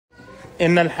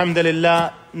إن الحمد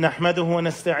لله نحمده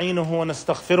ونستعينه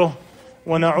ونستغفره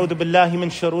ونعوذ بالله من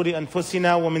شرور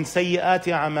أنفسنا ومن سيئات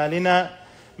أعمالنا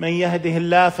من يهده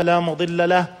الله فلا مضل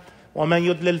له ومن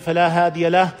يضلل فلا هادي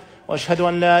له وأشهد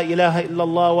أن لا إله إلا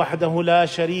الله وحده لا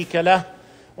شريك له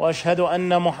وأشهد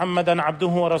أن محمدا عبده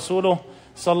ورسوله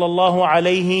صلى الله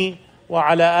عليه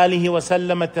وعلى آله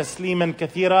وسلم تسليما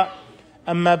كثيرا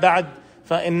أما بعد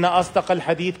فإن أصدق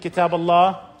الحديث كتاب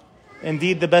الله.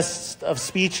 Indeed, the best of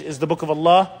speech is the book of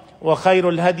Allah. وَخَيْرُ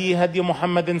الْهَدِي هَدِي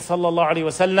مُحَمَّدٍ صَلَّى اللَّهُ عَلَيْهِ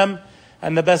وَسَلَّمَ.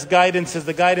 And the best guidance is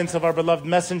the guidance of our beloved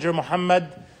messenger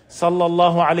Muhammad صلى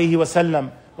الله عليه وسلم.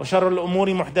 وَشَرُّ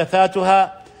الْأُمُورِ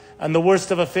مُحْدَثَاتُهَا. And the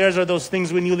worst of affairs are those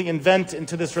things we newly invent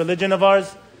into this religion of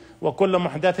ours. وَكُلَّ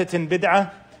مُحْدَثَةٍ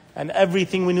بِدْعَةٍ. And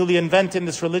everything we newly invent in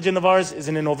this religion of ours is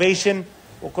an innovation.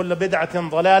 وَكُلَّ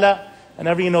بِدْعَةٍ ضَلَالَةٍ. And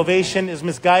every innovation is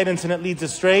misguidance and it leads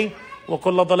astray.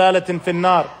 وَكُلَّ ضَلَالَةٍ فِي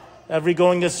النَّارِ. Every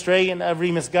going astray and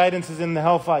every misguidance is in the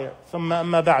hellfire. ثُمَّ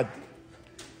أَمَّا بَعْدٍ.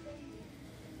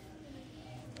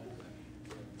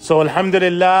 So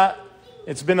alhamdulillah,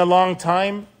 it's been a long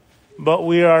time, but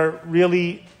we are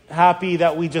really happy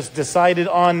that we just decided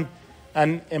on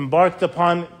and embarked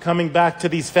upon coming back to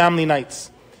these family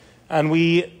nights. And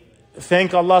we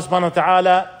thank Allah subhanahu wa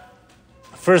ta'ala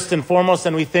first and foremost,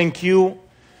 and we thank you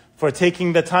for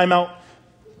taking the time out.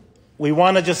 We're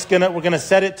going to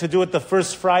set it to do it the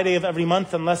first Friday of every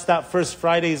month, unless that first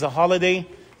Friday is a holiday,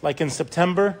 like in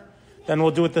September, then we'll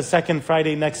do it the second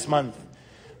Friday next month.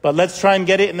 But let's try and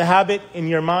get it in the habit in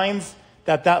your minds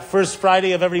that that first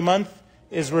Friday of every month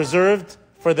is reserved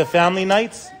for the family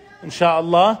nights,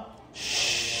 inshallah.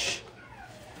 Shh.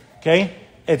 Okay?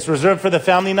 It's reserved for the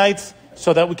family nights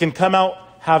so that we can come out,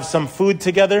 have some food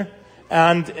together,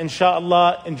 and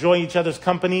inshallah enjoy each other's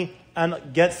company and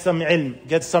get some ilm,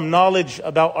 get some knowledge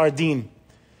about our deen.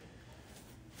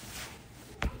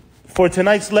 For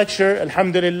tonight's lecture,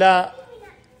 alhamdulillah,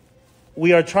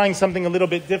 we are trying something a little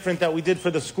bit different that we did for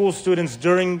the school students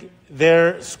during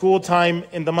their school time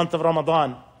in the month of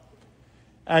Ramadan.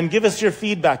 And give us your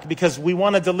feedback, because we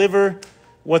want to deliver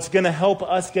what's going to help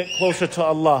us get closer to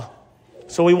Allah.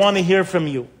 So we want to hear from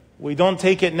you. We don't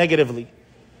take it negatively,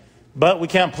 but we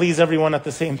can't please everyone at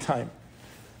the same time.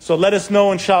 So let us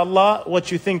know, inshallah,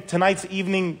 what you think. Tonight's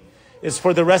evening is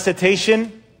for the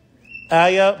recitation,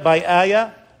 ayah by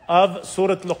ayah, of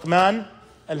Surat Luqmaan,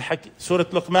 Surat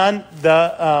Luqmaan,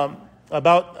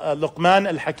 about Luqmaan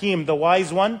al-Hakim, the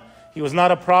wise one. He was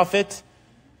not a prophet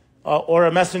or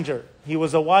a messenger. He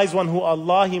was a wise one who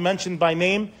Allah, He mentioned by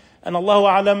name. And Allahu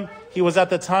A'lam, he was at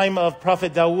the time of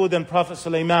Prophet Dawood and Prophet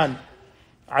Sulaiman,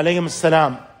 alayhim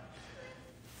salam.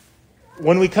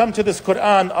 When we come to this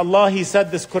Quran, Allah, He said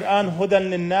this Quran,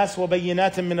 هُدًى لِلنَّاسِ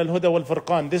وَبَيِّنَاتٍ مِّنَ الْهُدَى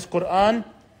وَالْفُرْقَانِ. This Quran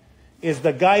is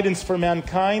the guidance for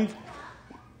mankind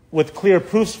with clear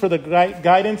proofs for the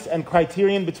guidance and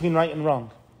criterion between right and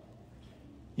wrong.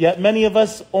 Yet many of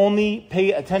us only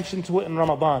pay attention to it in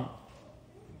Ramadan.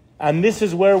 And this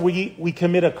is where we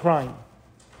commit a crime.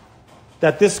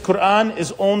 That this Quran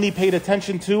is only paid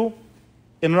attention to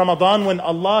in Ramadan, when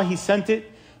Allah, He sent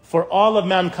it for all of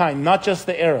mankind, not just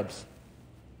the Arabs.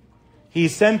 He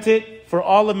sent it for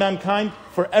all of mankind,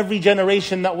 for every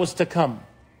generation that was to come.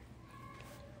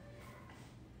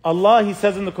 Allah, He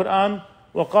says in the Quran,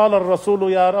 وَقَالَ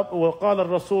الرَّسُولُ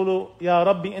يَا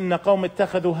رَبِّ إِنَّ قَوْمِ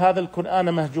اتَّخَذُوا هَذَا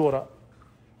الْقُرْآنَ مَهْجُورًا.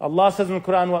 Allah says in the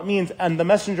Quran what means, and the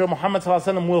Messenger Muhammad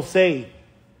ﷺ will say,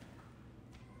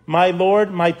 my Lord,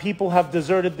 my people have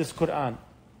deserted this Quran.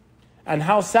 And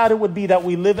how sad it would be that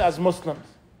we live as Muslims.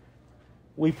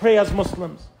 We pray as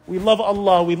Muslims. We love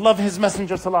Allah. We love His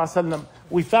Messenger ﷺ.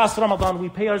 We fast Ramadan. We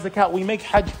pay our zakat. We make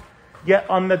hajj. Yet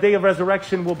on the day of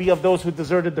resurrection, we'll be of those who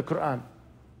deserted the Quran.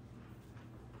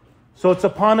 So it's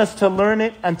upon us to learn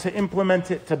it and to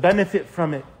implement it, to benefit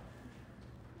from it.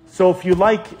 So if you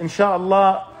like,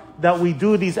 inshallah, that we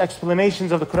do these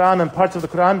explanations of the Quran and parts of the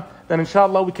Quran, then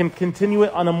inshallah we can continue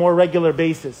it on a more regular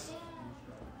basis.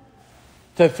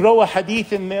 To throw a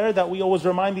hadith in there that we always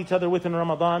remind each other with in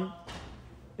Ramadan.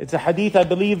 It's a hadith, I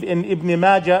believe, in Ibn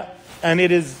Majah, and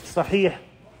it is sahih.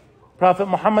 Prophet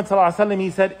Muhammad ﷺ, he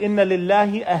said, "Inna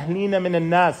lillahi ahlina min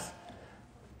al-nas."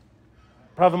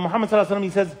 Prophet Muhammad ﷺ, he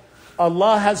says,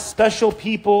 Allah has special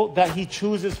people that He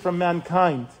chooses from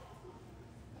mankind.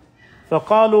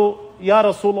 فَقَالُوا يَا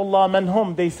رَسُولَ اللَّهِ مَنْ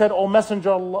هُمْ. They said, O Messenger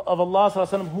of Allah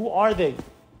ﷺ, who are they?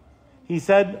 He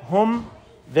said,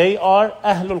 they are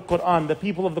Ahlul Quran, the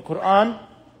people of the Quran,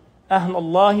 Ahl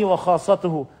Allahi wa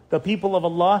khasatuhu, the people of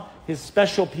Allah, His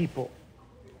special people.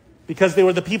 Because they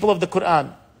were the people of the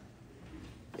Quran.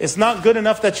 It's not good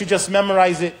enough that you just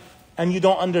memorize it and you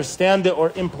don't understand it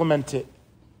or implement it.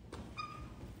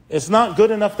 It's not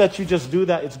good enough that you just do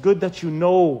that. It's good that you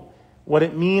know what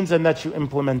it means and that you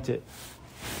implement it.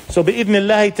 So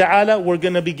bi'idhnillahi ta'ala, we're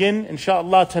going to begin,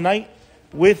 inshallah, tonight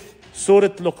with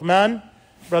Surat Luqmaan.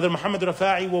 Brother Muhammad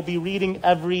Rafa'i will be reading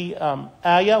every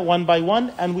ayah one by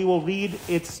one, and we will read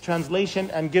its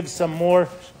translation and give some more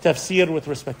tafsir with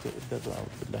respect to it.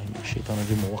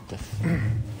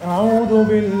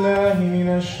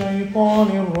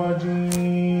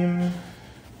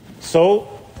 So,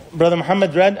 Brother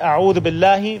Muhammad read, A'udhu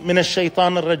billahi minash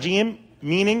shaitanir rajim,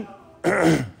 meaning,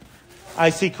 I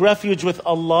seek refuge with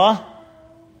Allah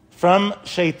from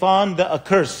shaitan, the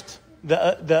accursed,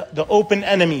 the open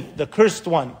enemy, the cursed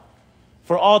one,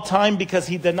 for all time, because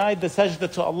he denied the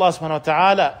sajda to Allah subhanahu wa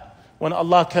ta'ala when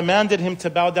Allah commanded him to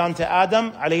bow down to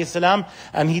Adam alayhi salam,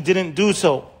 and he didn't do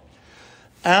so.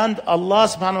 And Allah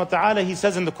subhanahu wa ta'ala, He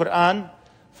says in the Quran,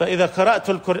 فَإِذَا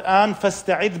قَرَأْتُ الْقُرْآنَ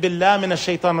فَاسْتَعِذْ بِاللَّهِ مِنَ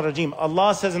الشَّيْطَانِ الرَّجِيمِ.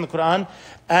 Allah says in the Quran,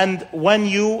 and when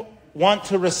you want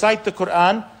to recite the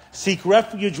Quran, seek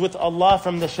refuge with Allah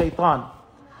from the shaitan.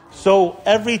 So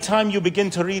every time you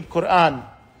begin to read Quran,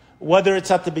 whether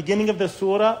it's at the beginning of the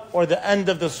surah or the end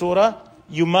of the surah,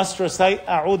 you must recite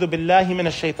أعوذ بالله من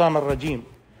الشيطان الرجيم.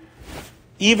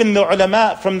 Even the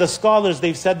ulama from the scholars,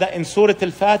 they've said that in Surah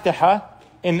Al-Fatiha,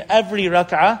 in every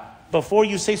rak'ah, before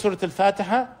you say Surah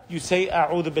Al-Fatiha, you say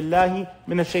أعوذ بالله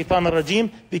من الشيطان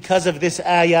الرجيم, because of this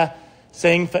ayah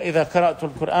saying فإذا قرأت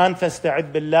القرآن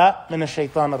فاستعذ بالله من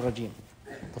الشيطان الرجيم.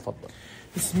 تفضل.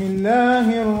 بسم الله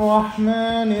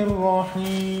الرحمن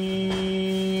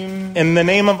الرحيم. In the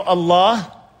name of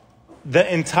Allah,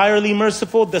 the entirely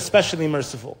merciful, the specially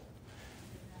merciful.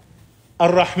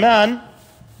 Ar-Rahman,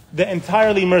 the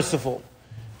entirely merciful.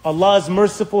 Allah is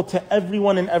merciful to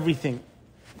everyone and everything.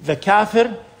 The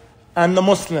kafir and the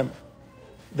Muslim.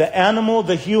 The animal,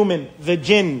 the human, the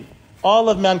jinn, all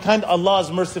of mankind, Allah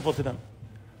is merciful to them.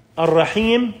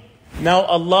 Ar-Rahim, now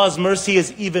Allah's mercy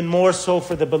is even more so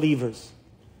for the believers.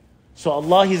 So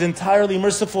Allah, He's entirely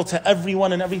merciful to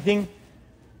everyone and everything.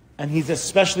 And He's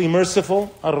especially merciful,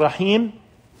 Ar-Rahim,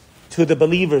 to the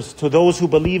believers, to those who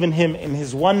believe in Him, in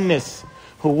His oneness,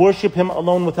 who worship Him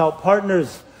alone without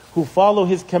partners, who follow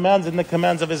His commands and the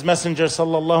commands of His Messenger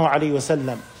sallallahu alaihi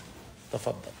wasallam.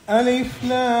 Tafaddal. Alif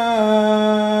Lam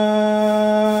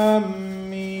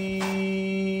Mim.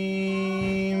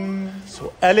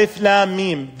 So Alif Lam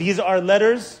Mim. These are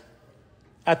letters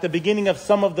at the beginning of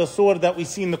some of the surah that we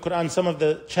see in the Quran, some of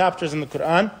the chapters in the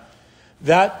Quran,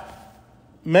 that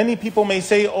many people may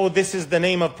say, oh, this is the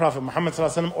name of Prophet Muhammad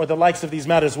ﷺ, or the likes of these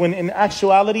matters, when in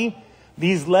actuality,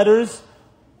 these letters,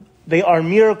 they are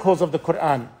miracles of the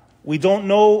Quran. We don't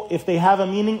know if they have a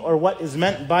meaning or what is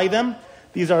meant by them.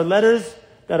 These are letters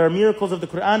that are miracles of the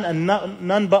Quran, and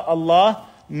none but Allah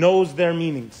knows their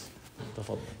meanings.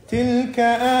 تلك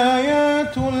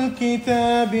آيات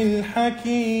الكتاب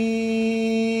الحكيم.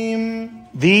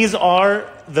 These are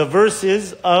the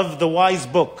verses of the wise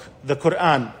book, the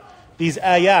Quran. These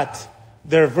ayat,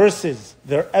 they're verses,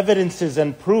 they're evidences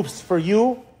and proofs for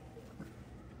you.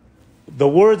 The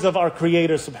words of our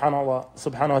Creator subhanahu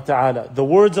wa ta'ala, the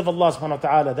words of Allah subhanahu wa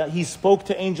ta'ala, that He spoke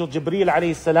to Angel Jibreel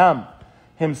alayhi salam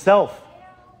himself.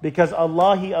 Because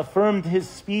Allah, He affirmed His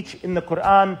speech in the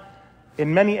Quran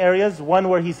in many areas. One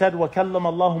where He said, وَكَلَّمَ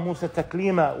اللَّهُ مُوسَى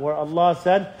تَكْلِيمًا, where Allah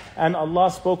said, and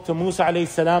Allah spoke to Musa alayhi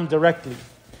salam directly.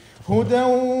 هُدًى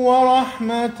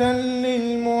وَرَحْمَةً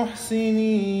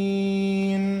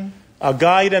لِلْمُحْسِنِينَ. A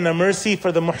guide and a mercy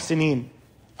for the muhsineen.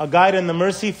 A guide and the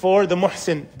mercy for the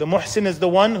muhsin. The muhsin is the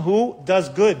one who does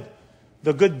good.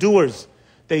 The good doers.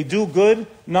 They do good,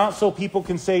 not so people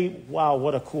can say, wow,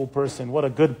 what a cool person, what a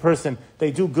good person.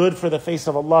 They do good for the face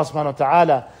of Allah subhanahu wa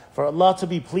ta'ala, for Allah to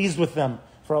be pleased with them,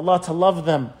 for Allah to love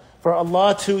them, for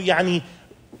Allah to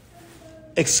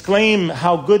exclaim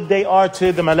how good they are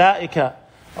to the malaika.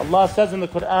 Allah says in the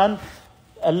Quran,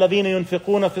 الذين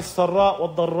ينفقون في السراء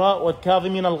والضراء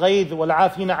والكاظمين الغيظ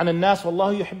والعافين عن الناس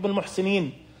والله يحب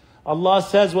المحسنين. Allah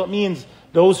says what means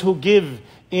those who give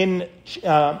in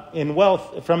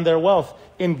wealth, from their wealth,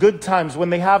 in good times when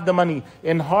they have the money,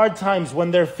 in hard times when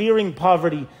they're fearing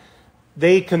poverty,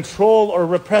 they control or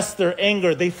repress their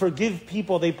anger, they forgive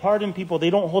people, they pardon people, they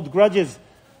don't hold grudges.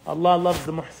 Allah loves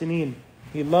the muhsineen.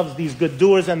 He loves these good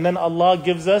doers. And then Allah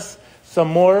gives us some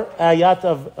more ayat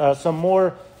of, some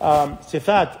more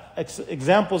sifat,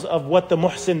 examples of what the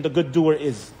muhsin, the good doer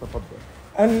is.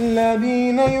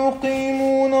 الذين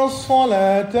يقيمون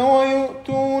الصلاة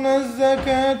ويؤتون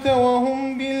الزكاة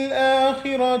وهم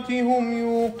بالآخرة هم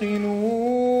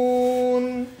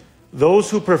يوقنون. Those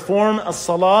who perform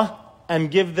as-salah and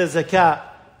give the zakah,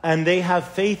 and they have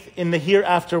faith in the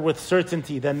hereafter with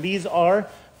certainty, then these are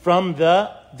from the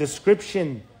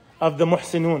description of the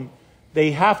muhsinun.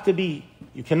 They have to be,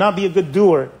 you cannot be a good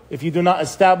doer if you do not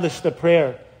establish the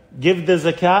prayer, give the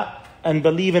zakat, and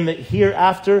believe in the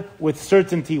hereafter with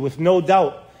certainty, with no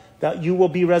doubt that you will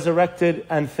be resurrected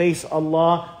and face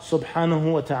Allah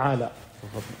subhanahu wa ta'ala.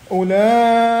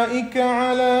 أولئك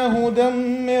على هدى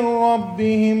من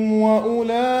ربهم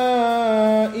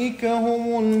وأولئك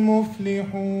هم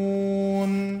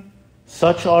المفلحون.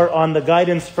 Such are on the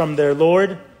guidance from their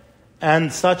Lord,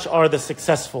 and such are the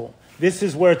successful. This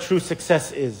is where true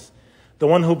success is. The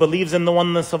one who believes in the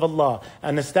oneness of Allah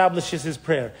and establishes his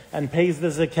prayer and pays the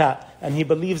zakat and he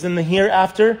believes in the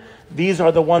hereafter, these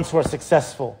are the ones who are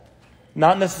successful.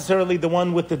 Not necessarily the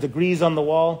one with the degrees on the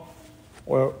wall,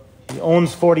 or he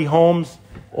owns 40 homes,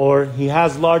 or he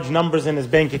has large numbers in his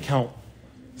bank account.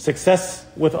 Success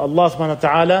with Allah subhanahu wa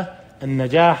ta'ala,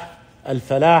 al-najah,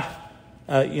 al-falah,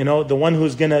 the one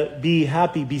who's going to be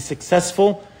happy, be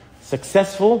successful,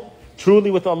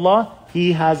 truly with Allah,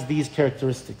 he has these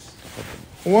characteristics.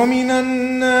 ومن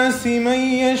الناس من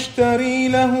يشتري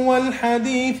لهو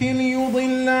الحديث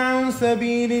ليضل عن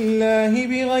سبيل الله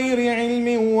بغير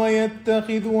علم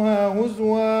ويتخذها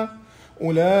هزوا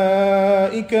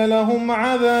أولئك لهم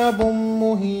عذاب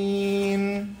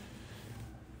مهين.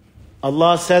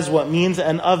 Allah says what means,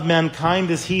 and of mankind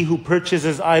is he who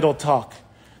purchases idle talk.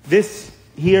 This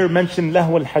here mentioned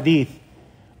lahu al-hadith.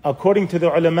 According to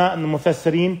the ulama and the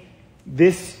mufassirin,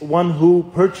 this one who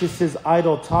purchases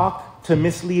idle talk to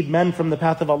mislead men from the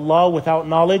path of Allah without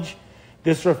knowledge,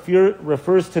 this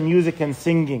refers to music and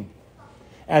singing.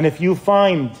 And if you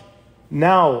find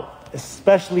now,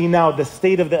 especially now, the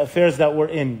state of the affairs that we're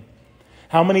in,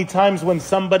 how many times when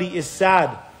somebody is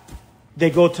sad, they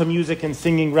go to music and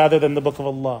singing rather than the book of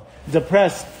Allah.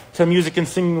 Depressed, to music and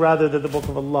singing rather than the book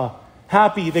of Allah.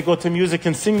 Happy, they go to music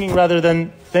and singing rather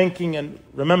than thanking and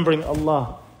remembering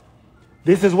Allah.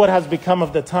 This is what has become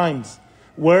of the times,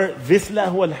 where this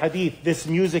lahu al-hadith, this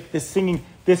music, this singing,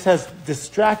 this has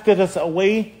distracted us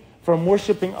away from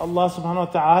worshipping Allah subhanahu wa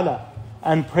ta'ala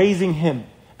and praising Him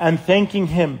and thanking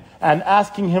Him and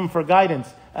asking Him for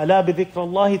guidance. أَلَا بِذِكْرَ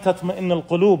اللَّهِ تَطْمَئِنُّ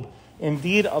الْقُلُوبِ.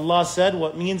 Indeed, Allah said,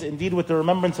 what means, indeed with the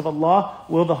remembrance of Allah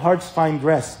will the hearts find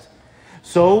rest.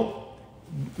 So,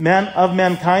 man of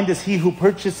mankind is he who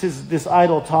purchases this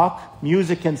idle talk,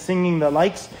 music and singing the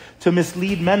likes, to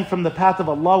mislead men from the path of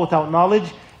Allah without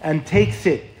knowledge, and takes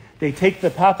it. They take the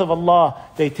path of Allah,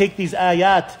 they take these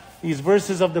ayat, these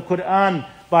verses of the Quran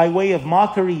by way of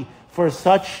mockery. For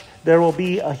such there will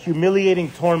be a humiliating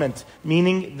torment,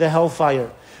 meaning the hellfire.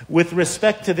 With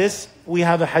respect to this, we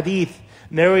have a hadith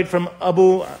narrated from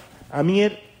Abu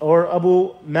Amir or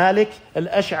Abu Malik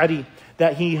al-Ash'ari,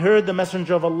 that he heard the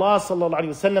Messenger of Allah sallallahu alaihi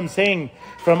wasallam saying,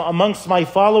 from amongst my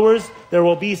followers there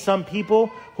will be some people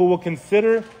who will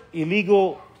consider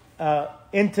illegal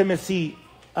intimacy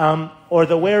or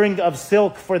the wearing of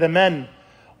silk for the men,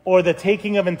 or the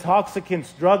taking of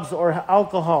intoxicants, drugs or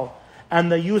alcohol,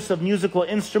 and the use of musical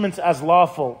instruments as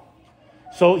lawful.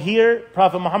 So here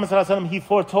Prophet Muhammad sallallahu alaihi wasallam, he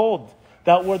foretold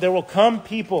that where there will come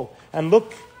people, and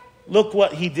look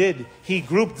what he did. He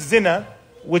grouped zina,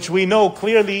 which we know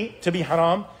clearly to be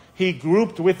haram. He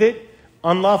grouped with it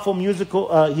unlawful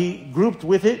musical, he grouped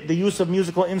with it the use of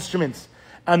musical instruments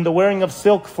and the wearing of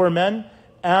silk for men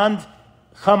and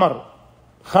khamar.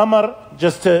 Khamar,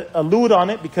 just to allude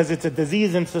on it because it's a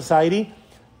disease in society,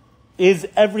 is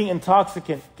every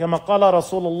intoxicant. كما قال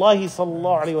رسول الله صلى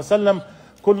الله عليه وسلم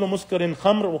كل مسكر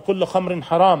خمر وكل خمر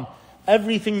حرام.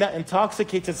 Everything that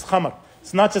intoxicates is khamar.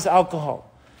 It's not just alcohol.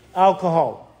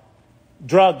 Alcohol,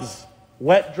 drugs,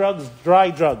 wet drugs, dry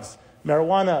drugs,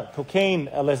 marijuana, cocaine,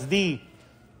 LSD,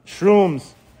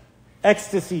 shrooms,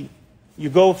 ecstasy. You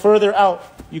go further out,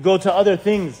 you go to other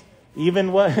things,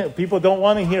 even what people don't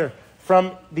want to hear,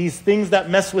 from these things that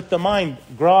mess with the mind,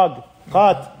 grog,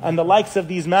 qat, and the likes of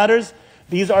these matters.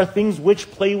 These are things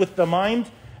which play with the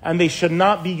mind, and they should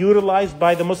not be utilized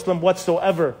by the Muslim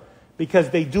whatsoever, because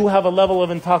they do have a level of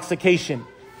intoxication.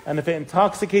 And if it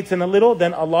intoxicates in a little,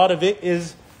 then a lot of it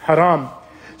is haram.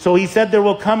 So he said there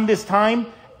will come this time,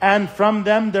 and from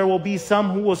them there will be some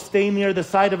who will stay near the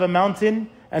side of a mountain,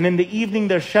 and in the evening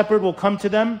their shepherd will come to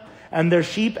them and their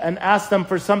sheep and ask them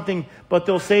for something, but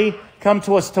they'll say, come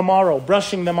to us tomorrow,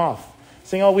 brushing them off,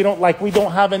 saying, oh, we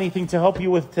don't have anything to help you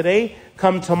with today,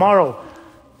 come tomorrow.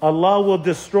 Allah will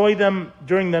destroy them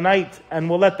during the night and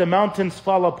will let the mountains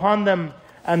fall upon them,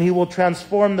 and He will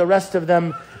transform the rest of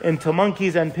them into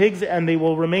monkeys and pigs, and they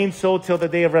will remain so till the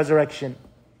day of resurrection.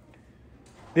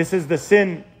 This is the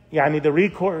sin,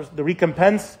 the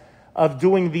recompense of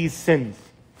doing these sins.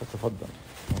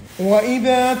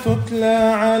 وإذا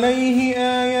تتلى عليه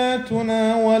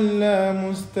آياتنا ولى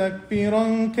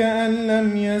مستكبرا كأن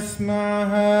لم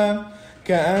يسمعها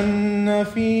كأن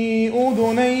في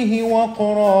أذنيه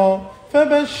وقرا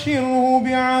فبشره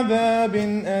بعذاب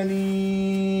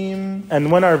أليم.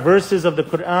 And when our verses of the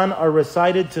Quran are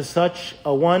recited to such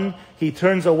a one, he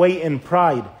turns away in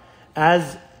pride,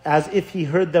 as if he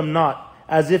heard them not,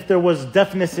 as if there was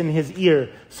deafness in his ear,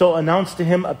 so announce to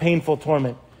him a painful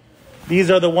torment.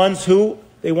 These are the ones who,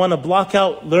 they want to block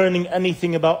out learning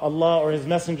anything about Allah or His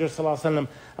Messenger ﷺ,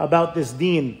 about this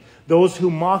deen. Those who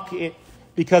mock it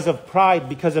because of pride,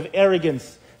 because of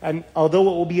arrogance. And although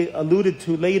it will be alluded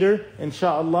to later,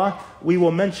 inshaAllah, we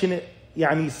will mention it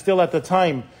still at the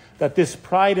time, that this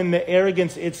pride and the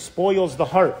arrogance, it spoils the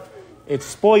heart. It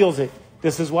spoils it.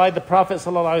 This is why the Prophet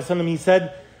ﷺ, he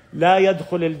said, لا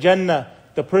يدخل الجنة,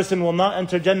 the person will not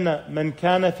enter Jannah, من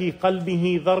كان في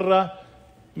قلبه ذرة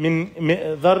من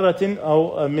ذرة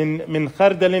أو من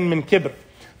خردل من كبر,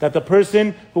 that the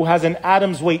person who has an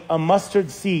atom's weight, a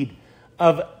mustard seed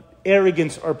of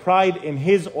arrogance or pride in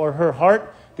his or her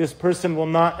heart, this person will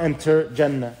not enter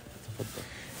Jannah.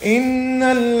 إن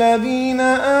الذين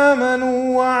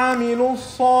آمنوا وعملوا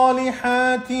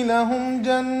الصالحات لهم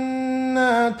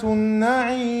جنات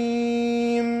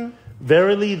النعيم.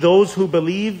 Verily, those who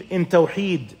believe in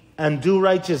Tawheed and do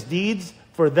righteous deeds,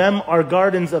 for them are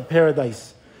gardens of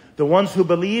paradise. The ones who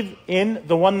believe in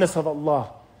the oneness of Allah.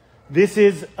 This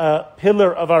is a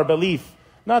pillar of our belief.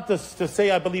 Not to say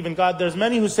I believe in God. There's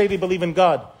many who say they believe in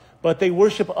God, but they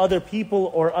worship other people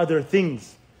or other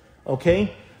things.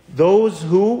 Okay? Those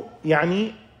who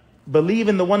believe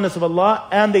in the oneness of Allah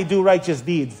and they do righteous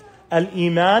deeds.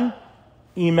 Al-Iman,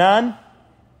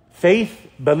 faith,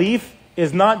 belief,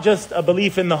 is not just a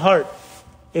belief in the heart.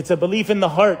 It's a belief in the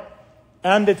heart,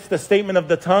 and it's the statement of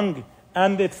the tongue,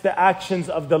 and it's the actions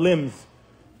of the limbs.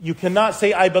 You cannot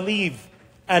say I believe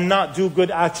and not do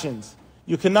good actions.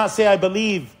 You cannot say I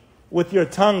believe with your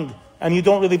tongue and you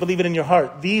don't really believe it in your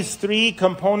heart. These three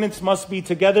components must be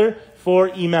together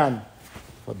for Iman.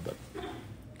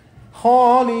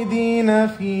 خالدين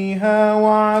فيها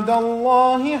وعد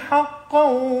الله حقا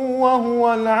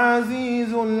وهو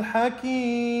العزيز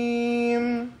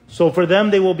الحكيم. So for them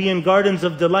they will be in gardens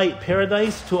of delight,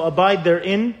 paradise, to abide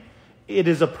therein. It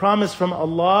is a promise from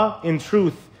Allah in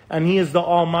truth, and He is the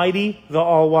Almighty, the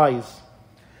All-Wise.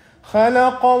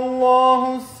 خلق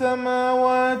الله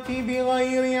السماوات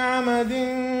بغير عمد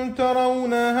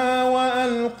ترونها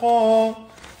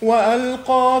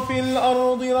وألقى في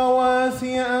الأرض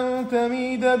رواسي أن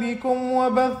تميد بكم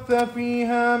وبث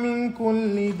فيها من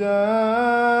كل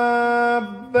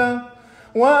دابة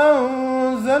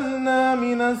وأنزلنا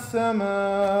من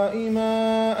السماء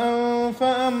ماء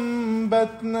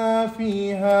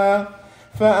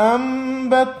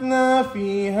فأنبتنا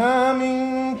فيها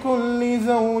من كل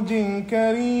زوج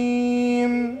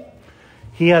كريم.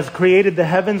 He has created the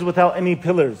heavens without any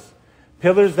pillars.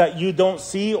 Pillars that you don't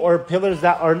see or pillars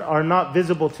that are not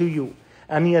visible to you.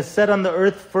 And He has set on the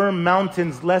earth firm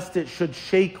mountains lest it should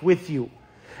shake with you.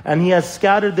 And He has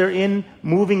scattered therein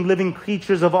moving living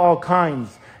creatures of all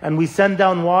kinds. And we send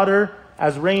down water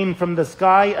as rain from the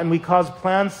sky, and we cause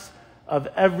plants of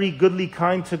every goodly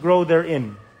kind to grow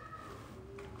therein.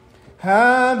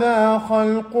 هذا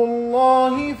خلق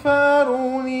الله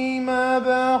فاروني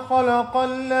ماذا خلق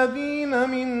الذين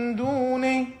من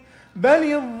دونه بل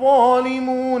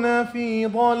الظالمون في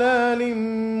ضلال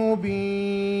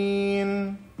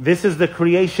مبين. This is the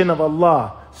creation of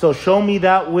Allah. So show me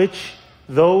that which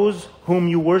those whom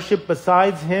you worship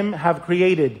besides Him have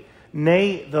created.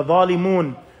 Nay, the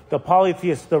dhalimun, the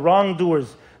polytheists, the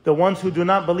wrongdoers, the ones who do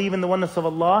not believe in the oneness of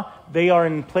Allah, they are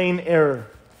in plain error.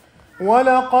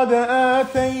 وَلَقَدْ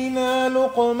آتَيْنَا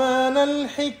لُقْمَانَ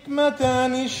الْحِكْمَةَ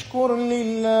أَنِ اشْكُرْ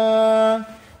لِلَّهِ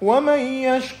وَمَنْ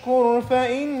يَشْكُرْ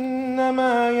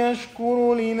فَإِنَّمَا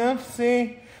يَشْكُرُ لِنَفْسِهِ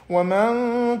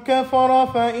وَمَنْ كَفَرَ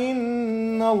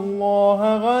فَإِنَّ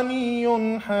اللَّهَ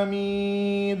غَنِيٌّ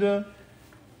حَمِيدٌ.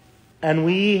 And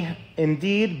we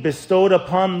indeed bestowed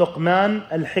upon Luqmaan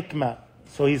al-Hikmah.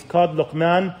 So he's called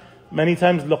Luqmaan, many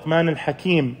times Luqmaan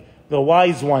al-Hakim, the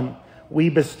wise one. We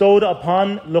bestowed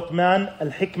upon Luqmaan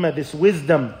al-Hikmah this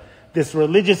wisdom, this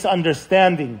religious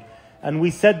understanding. And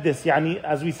we said this,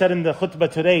 as we said in the khutbah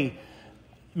today,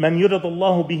 مَنْ يُرَدُ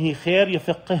اللَّهُ بِهِ خَيْرٍ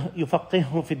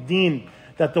يُفَقِّهُ فِي الدِّينِ,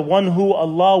 that the one who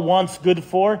Allah wants good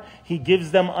for, He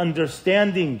gives them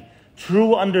understanding,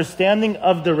 true understanding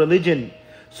of the religion.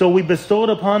 So we bestowed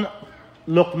upon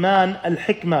Luqmaan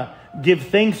al-Hikmah, give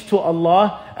thanks to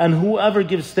Allah, and whoever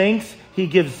gives thanks, he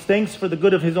gives thanks for the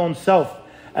good of his own self.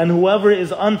 And whoever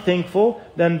is unthankful,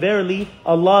 then verily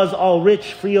Allah is all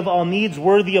rich, free of all needs,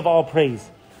 worthy of all praise.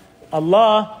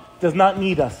 Allah does not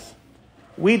need us.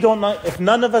 If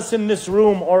none of us in this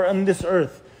room or on this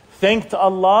earth thanked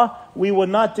Allah, we would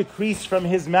not decrease from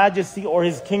His majesty or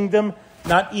His kingdom,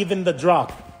 not even the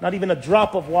drop, not even a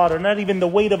drop of water, not even the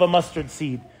weight of a mustard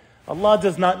seed. Allah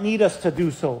does not need us to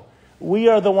do so. We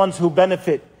are the ones who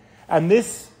benefit. And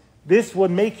this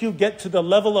would make you get to the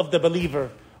level of the believer.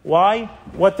 Why?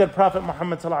 What did Prophet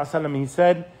Muhammad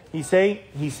ﷺ he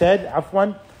said,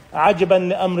 عفوا, عجبا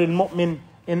لأمر المؤمن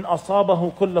إن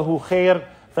أصابه كله خير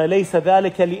فليس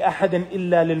ذلك لأحد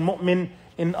إلا للمؤمن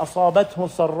إن أصابته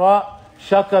سراء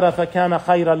شكر فكان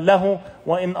خيرا له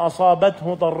وإن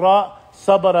أصابته ضراء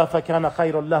صبر فكان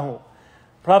خيرا له.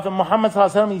 Prophet Muhammad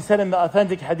ﷺ, he said in the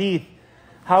authentic hadith,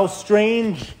 how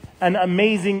strange and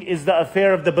amazing is the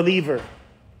affair of the believer.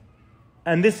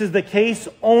 And this is the case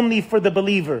only for the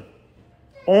believer.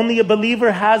 Only a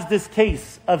believer has this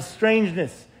case of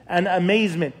strangeness and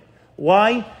amazement.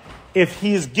 Why? If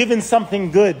he is given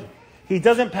something good, he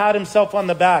doesn't pat himself on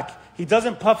the back. He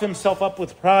doesn't puff himself up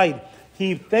with pride.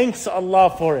 He thanks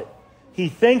Allah for it. He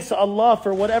thanks Allah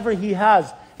for whatever he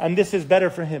has, and this is better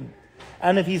for him.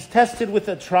 And if he's tested with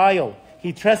a trial,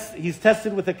 he's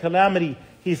tested with a calamity,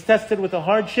 he's tested with a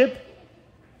hardship,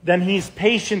 then he's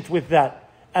patient with that.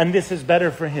 And this is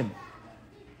better for him.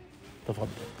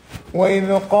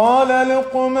 وإذ قال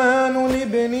لقمان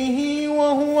لابنه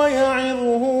وهو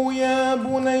يعظه يا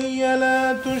بني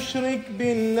لا تشرك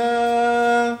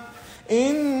بالله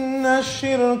إن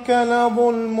الشرك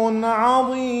لظلم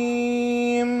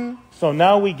عظيم. So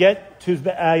now we get to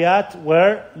the ayat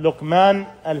where Luqmaan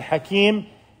al-Hakim,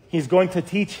 he's going to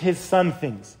teach his son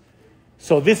things.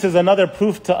 So this is another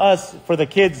proof to us, for the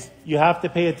kids, you have to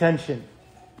pay attention.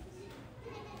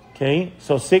 Okay,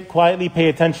 so sit quietly, pay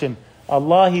attention.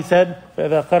 Allah, He said,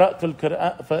 فَإِذَا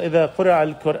قُرِعَ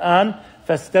الْقُرْآنِ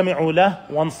فَاسْتَمِعُوا لَهُ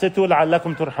وَانصِتُوا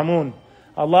لَعَلَّكُمْ تُرْحَمُونَ.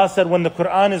 Allah said, when the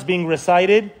Qur'an is being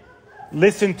recited,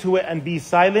 listen to it and be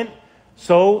silent,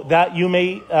 so that you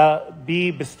may be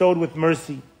bestowed with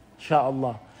mercy,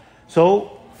 inshaAllah.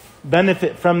 So,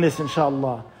 benefit from this,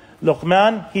 inshaAllah.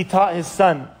 Luqman, he taught his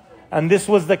son, and this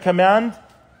was the command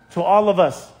to all of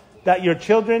us, that your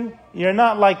children, you're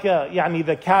not like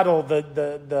the cattle,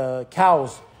 the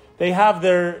cows. They have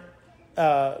their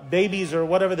babies or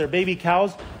whatever, their baby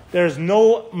cows. There's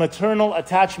no maternal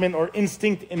attachment or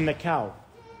instinct in the cow.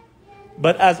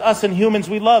 But as us and humans,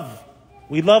 we love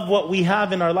what we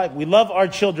have in our life. We love our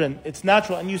children. It's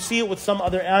natural. And you see it with some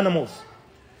other animals.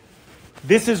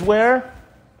 This is where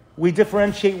we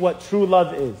differentiate what true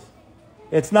love is.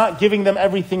 It's not giving them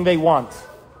everything they want.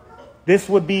 This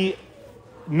would be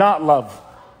not love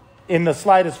in the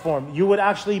slightest form. You would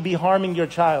actually be harming your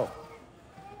child.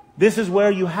 This is where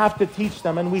you have to teach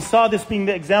them. And we saw this being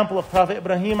the example of Prophet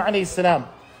Ibrahim alayhi salam,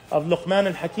 of Luqmaan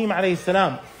al-Hakim alayhi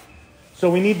salam. So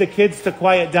we need the kids to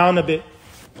quiet down a bit,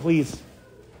 please.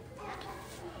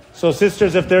 So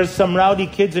sisters, if there's some rowdy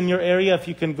kids in your area, if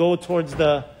you can go towards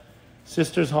the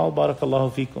sisters' hall,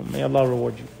 barakallahu feekum. May Allah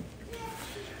reward you.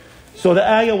 So the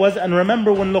ayah was, and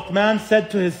remember when Luqman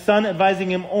said to his son, advising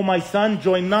him, O my son,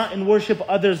 join not in worship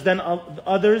others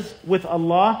with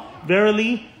Allah.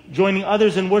 Verily, joining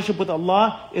others in worship with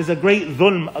Allah is a great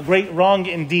dhulm, a great wrong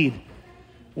indeed.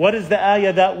 What is the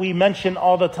ayah that we mention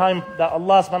all the time, that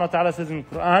Allah subhanahu wa ta'ala says in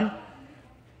the Quran?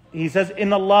 He says, إِنَّ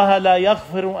اللَّهَ لَا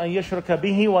يَغْفِرُ أَن يُشْرَكَ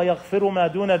بِهِ وَيَغْفِرُ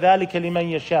مَا دُونَ ذَلِكَ لِمَن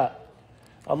يَشَاءُ.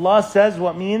 Allah says,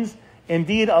 what means,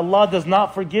 indeed Allah does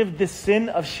not forgive this sin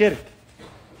of shirk.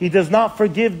 He does not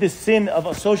forgive this sin of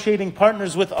associating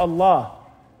partners with Allah,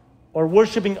 or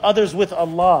worshipping others with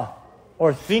Allah,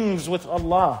 or things with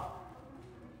Allah.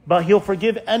 But He'll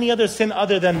forgive any other sin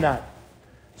other than that.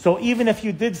 So even if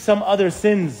you did some other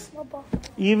sins, come over here,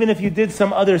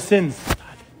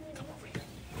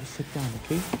 you sit down,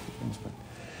 okay?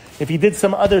 If he did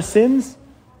some other sins,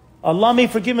 Allah may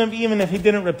forgive him even if he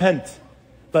didn't repent.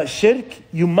 But shirk,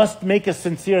 you must make a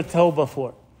sincere tawbah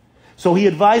for. So he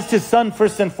advised his son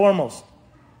first and foremost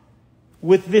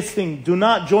with this thing: do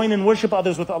not join in worship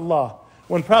others with Allah.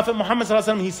 When Prophet Muhammad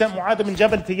ﷺ, he sent Mu'adh bin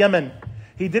Jabal to Yemen,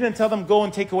 he didn't tell them go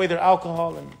and take away their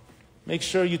alcohol and make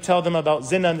sure you tell them about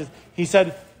zina. He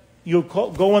said,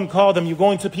 go and call them. You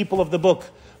go into people of the book.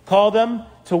 Call them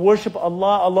to worship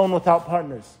Allah alone without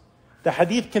partners. The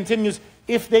hadith continues,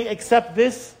 if they accept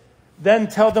this, then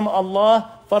tell them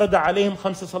Allah farada alayhim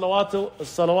khamsa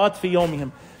salawat fi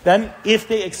yawmihim. Then if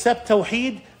they accept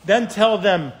tawheed, then tell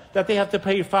them that they have to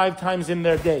pray 5 times in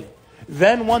their day.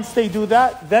 Then once they do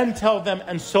that, then tell them,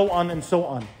 and so on and so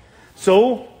on.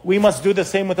 So we must do the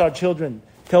same with our children.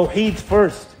 Tawheed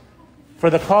first. For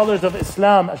the callers of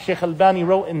Islam, as Shaykh Albani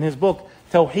wrote in his book,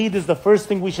 Tawheed is the first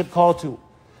thing we should call to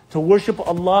worship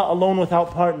Allah alone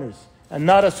without partners, and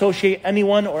not associate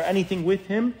anyone or anything with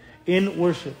Him in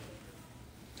worship.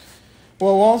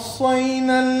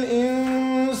 ووصينا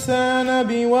الإنسان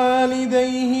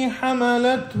بوالديه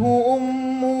حملته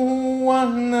أمه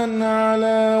وهنا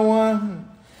على وهن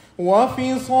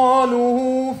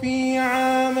وفصاله في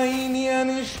عامين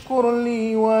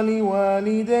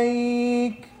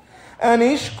أن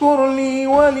اشكر لي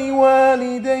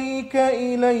ولوالديك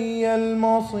إلي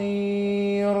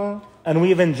المصير. And we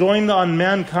have enjoined on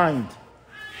mankind,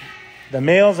 the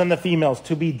males and the females,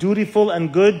 to be dutiful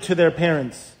and good to their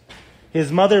parents.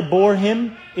 His mother bore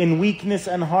him in weakness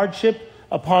and hardship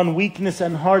upon weakness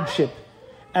and hardship.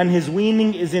 And his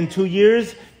weaning is in 2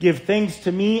 years. Give thanks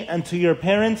to me and to your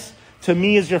parents. To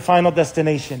me is your final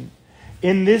destination.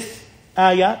 In this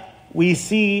ayah, we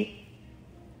see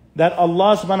that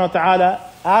Allah subhanahu wa ta'ala,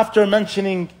 after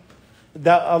mentioning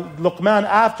that Luqmaan,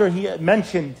 after he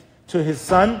mentioned to his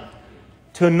son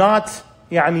to not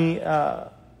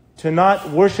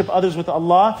worship others with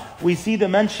Allah, we see the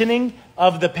mentioning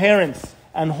of the parents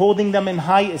and holding them in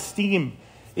high esteem.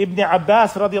 Ibn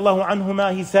Abbas radiallahu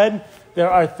anhuma, he said, there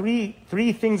are three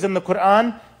things in the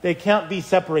Quran, they can't be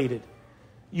separated.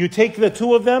 You take the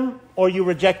two of them or you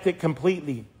reject it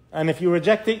completely. And if you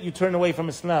reject it, you turn away from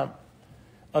Islam.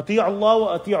 Ati' Allah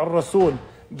wa ati' al-Rasul.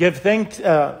 Give thanks,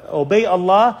 obey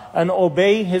Allah and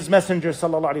obey His Messenger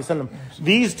sallallahu alaihi wasallam.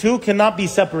 These two cannot be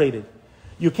separated.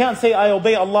 You can't say, I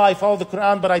obey Allah, I follow the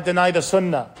Quran, but I deny the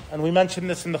Sunnah. And we mentioned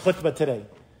this in the khutbah today.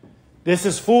 This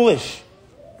is foolish.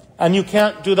 And you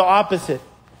can't do the opposite.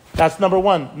 That's number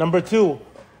one. Number two,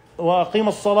 وَأَقِيمُ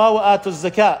الصَّلَاةَ وَآتُوا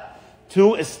الزَّكَاةَ.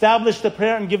 To establish the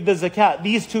prayer and give the zakat.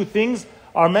 These two things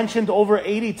are mentioned over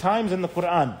 80 times in the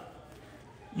Quran.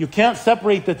 You can't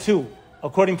separate the two,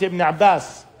 according to Ibn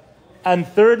Abbas. And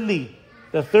thirdly,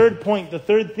 the third point, the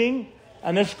third thing,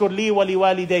 أَنَشْكُرْ لِي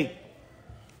وَلِوَالِدَيْكَ.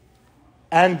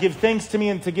 And give thanks to me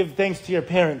and to give thanks to your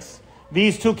parents.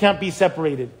 These two can't be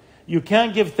separated. You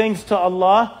can't give thanks to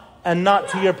Allah and not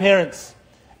to your parents.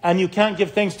 And you can't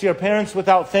give thanks to your parents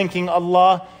without thanking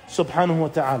Allah subhanahu wa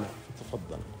ta'ala.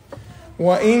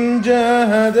 وإن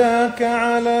جاهداك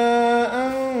على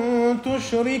أن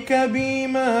تشرك بي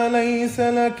ما ليس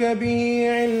لك به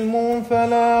علم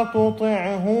فلا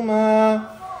تطعهما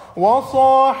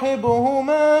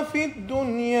وصاحبهما في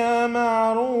الدنيا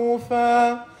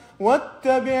معروفا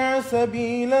واتبع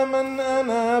سبيل من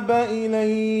أناب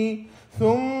إلي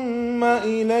ثم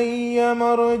إلي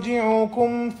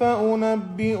مرجعكم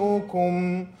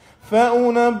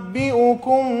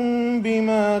فأنبئكم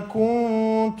بما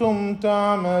كنتم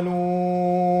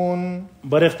تعملون.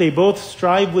 But if they both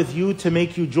strive with you to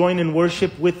make you join in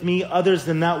worship with me others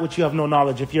than that which you have no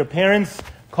knowledge, if your parents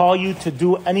call you to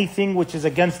do anything which is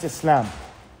against Islam,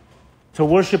 to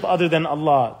worship other than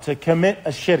Allah, to commit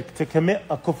a shirk, to commit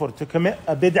a kufr, to commit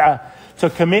a bid'ah, to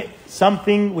commit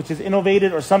something which is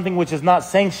innovated or something which is not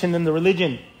sanctioned in the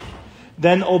religion,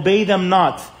 then obey them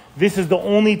not. This is the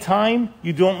only time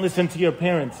you don't listen to your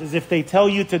parents, is if they tell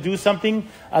you to do something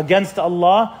against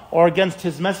Allah or against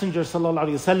His Messenger sallallahu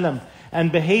alaihi wasallam,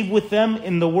 and behave with them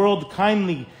in the world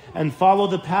kindly and follow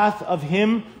the path of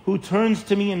him who turns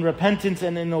to me in repentance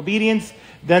and in obedience,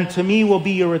 then to me will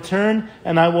be your return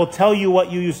and I will tell you what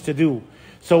you used to do.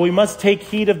 So we must take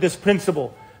heed of this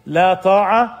principle. لا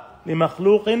طاعة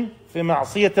لمخلوق في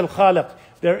معصية الخالق.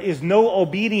 There is no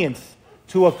obedience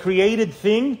to a created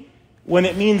thing when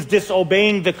it means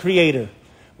disobeying the Creator.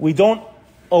 We don't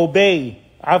obey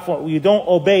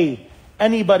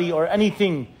anybody or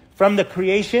anything from the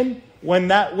creation when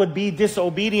that would be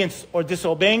disobedience or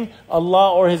disobeying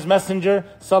Allah or His Messenger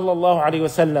sallallahu alaihi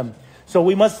wasallam. So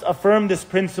we must affirm this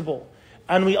principle.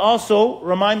 And we also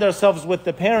remind ourselves with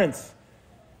the parents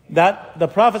that the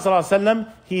Prophet sallallahu alaihi wasallam,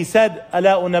 he said,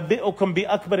 أَلَا أُنَبِّئُكُمْ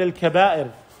بِأَكْبَرِ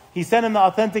الْكَبَائِرِ. He said in the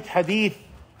authentic hadith,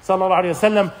 sallallahu alaihi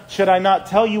wasallam, should I not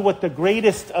tell you what the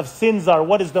greatest of sins are?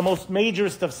 What is the most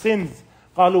majorest of sins?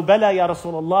 قَالُوا بَلَا يَا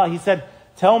رَسُولَ اللَّهِ. He said,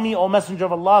 tell me, O Messenger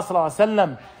of Allah sallallahu alaihi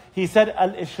wasallam. He said,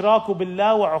 Al-Ishraku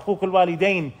billah wa uquq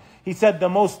al-walidain. He said, the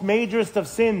most majorest of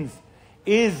sins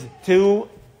is to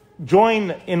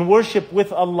join in worship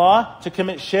with Allah, to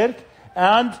commit shirk,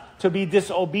 and to be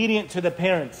disobedient to the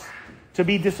parents. To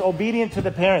be disobedient to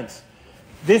the parents.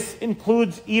 This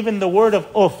includes even the word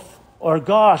of uff, or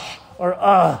gosh, or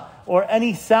or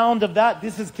any sound of that.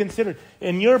 This is considered.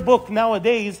 In your book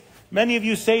nowadays, many of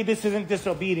you say this isn't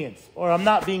disobedience, or I'm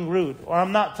not being rude, or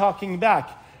I'm not talking back.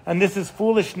 And this is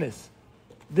foolishness.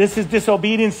 This is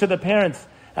disobedience to the parents.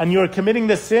 And you're committing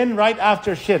the sin right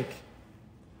after shirk.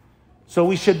 So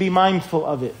we should be mindful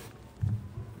of it.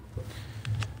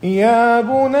 يا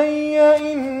بني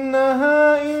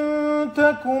إنها إن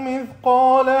تك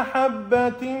مثقال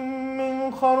حبة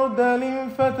من خردل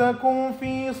فتكن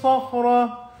في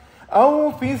صخرة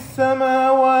أو في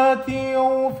السماوات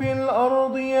أو في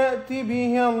الأرض يأت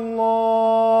بها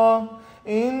الله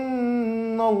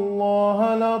إن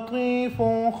الله لطيف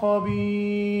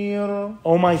خبير.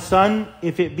 O my son,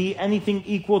 if it be anything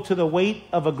equal to the weight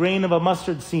of a grain of a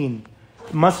mustard seed,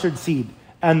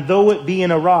 and though it be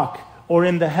in a rock, or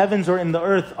in the heavens or in the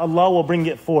earth, Allah will bring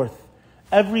it forth.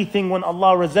 Everything, when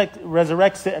Allah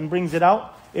resurrects it and brings it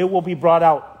out, it will be brought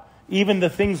out. Even the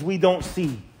things we don't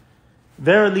see.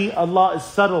 Verily, Allah is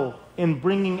subtle in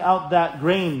bringing out that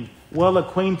grain, well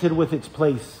acquainted with its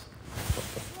place.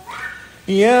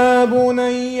 يا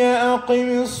بني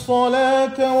أقم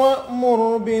الصلاة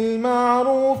وأمر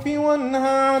بالمعروف وانه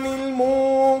عن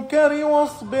المنكر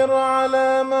واصبر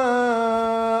على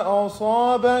ما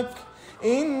أصابك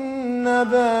إن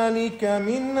ذلك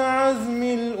من عزم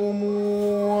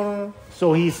الأمور.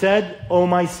 So he said, O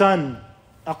my son,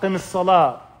 أقم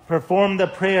الصلاة, perform the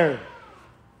prayer,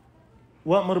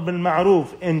 وأمر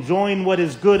بالمعروف, enjoin what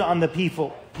is good on the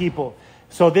people.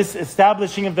 So this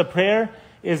establishing of the prayer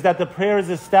is that the prayer is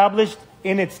established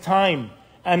in its time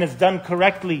and is done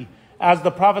correctly. As the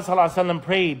Prophet ﷺ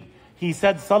prayed, he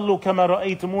said, "Sallu kama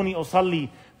ra'aytumuni usalli,"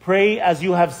 pray as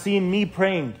you have seen me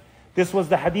praying. This was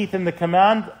the hadith and the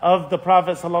command of the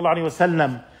Prophet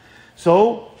ﷺ.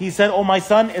 So he said, "O my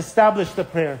son, establish the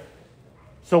prayer."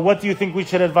 So what do you think we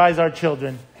should advise our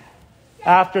children?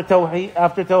 After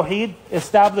Tawheed,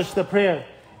 establish the prayer.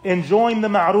 Enjoin the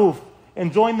ma'roof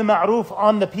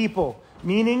on the people.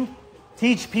 Meaning,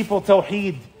 teach people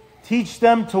Tawheed. Teach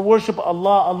them to worship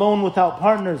Allah alone without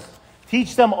partners.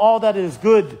 Teach them all that is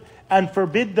good. And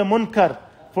forbid the munkar.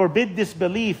 Forbid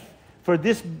disbelief.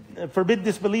 Forbid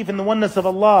disbelief in the oneness of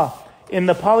Allah. In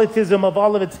the polytheism of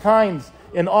all of its kinds.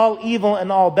 In all evil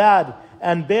and all bad.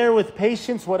 And bear with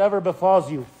patience whatever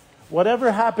befalls you.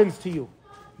 Whatever happens to you.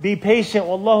 Be patient.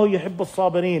 Wallahu yuhibbu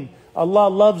sabirin. Allah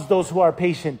loves those who are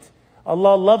patient.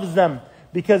 Allah loves them.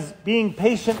 Because being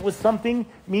patient with something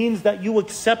means that you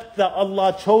accept that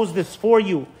Allah chose this for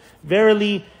you.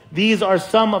 Verily, these are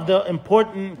some of the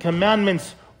important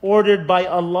commandments ordered by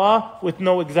Allah with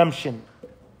no exemption.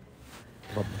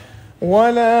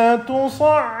 ولا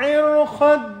تصعر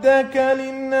خدك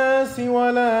للناس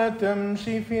ولا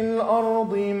تمش في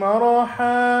الأرض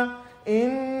مرحا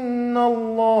إن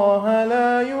الله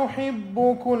لا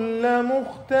يحب كل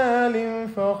مختال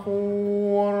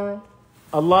فخور.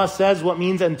 Allah says what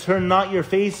means, and turn not your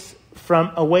face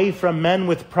away from men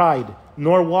with pride,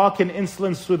 nor walk in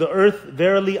insolence through the earth.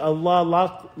 Verily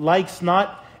Allah likes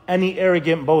not any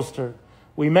arrogant boaster.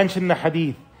 We mentioned the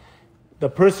hadith. The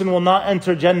person will not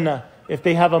enter Jannah if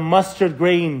they have a mustard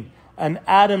grain, a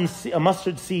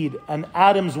mustard seed, an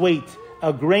atom's weight,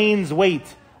 a grain's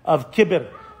weight of kibr,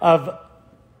 of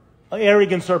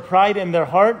arrogance or pride in their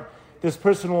heart. This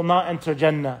person will not enter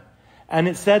Jannah. And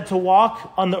it said to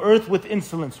walk on the earth with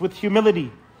insolence, with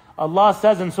humility. Allah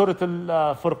says in Surat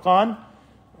al-Furqan,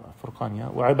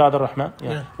 وعباد الرحمن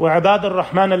وعباد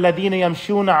الرحمن الذين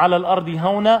يمشون على الأرض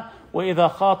هونا وإذا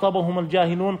خاطبهم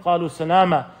الجاهلون قالوا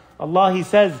سلاما. Allah, He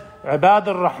says, عباد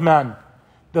الرحمن,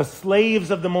 the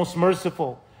slaves of the most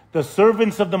merciful, the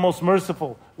servants of the most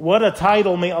merciful. What a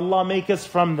title, may Allah make us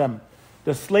from them.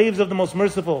 The slaves of the most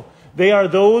merciful. They are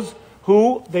those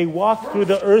who they walk through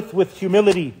the earth with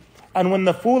humility. And when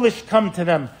the foolish come to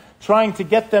them, trying to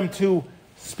get them to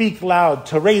speak loud,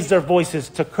 to raise their voices,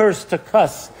 to curse, to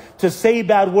cuss, to say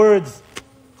bad words,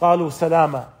 قالوا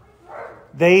سلاما.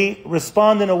 They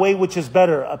respond in a way which is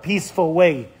better, a peaceful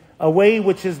way, a way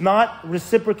which is not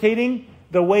reciprocating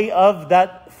the way of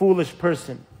that foolish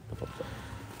person.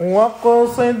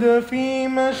 واقصد في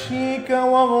مشيك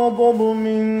واغضض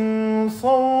من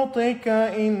صوتك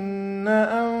إن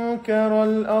أنكر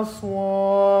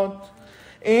الأصوات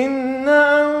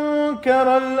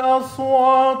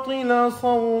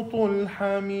لصوت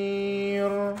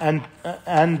الحمير.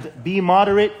 And be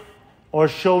moderate or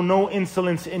show no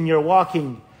insolence in your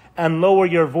walking and lower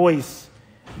your voice.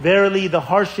 Verily the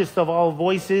harshest of all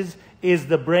voices is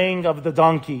the braying of the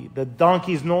donkey. The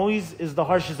donkey's noise is the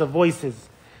harshest of voices.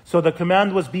 So the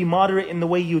command was, be moderate in the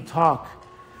way you talk.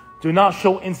 Do not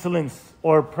show insolence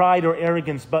or pride or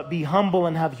arrogance, but be humble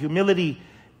and have humility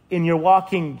in your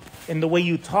walking, in the way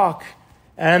you talk.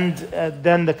 And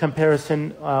then the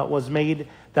comparison was made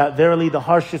that verily the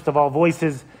harshest of all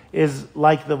voices is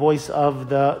like the voice of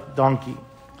the donkey.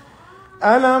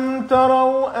 ألم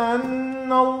تروا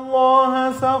أن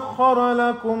الله سخر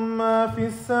لكم ما في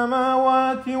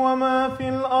السماوات وما في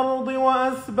الأرض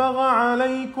وأسبغ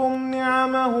عليكم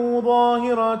نعمه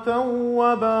ظاهرة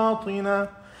وباطنة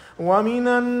ومن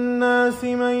الناس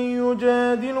من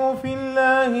يجادل في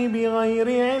الله بغير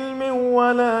علم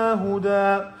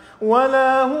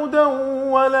ولا هدى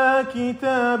ولا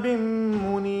كتاب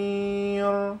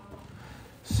منير.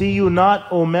 See you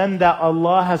not, O men, that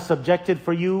Allah has subjected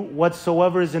for you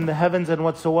whatsoever is in the heavens and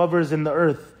whatsoever is in the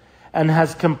earth, and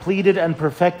has completed and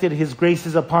perfected His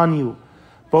graces upon you,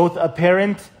 both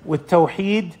apparent with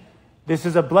tawheed. This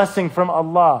is a blessing from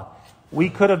Allah. We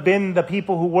could have been the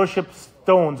people who worship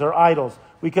stones or idols.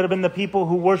 We could have been the people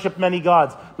who worship many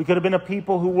gods. We could have been a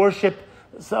people who worship,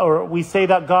 or we say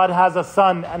that God has a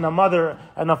son and a mother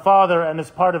and a father and is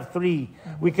part of three.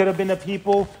 We could have been a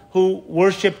people who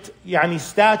worshipped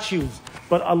statues.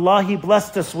 But Allah, He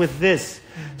blessed us with this.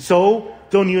 So,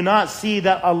 don't you not see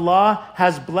that Allah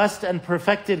has blessed and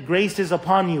perfected graces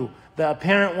upon you? The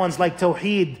apparent ones like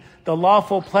tawheed, the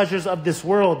lawful pleasures of this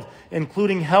world,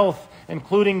 including health,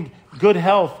 including good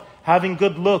health, having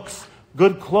good looks,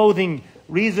 good clothing,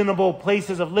 reasonable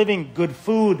places of living, good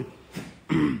food,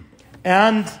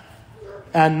 and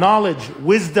knowledge,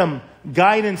 wisdom,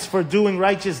 guidance for doing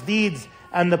righteous deeds,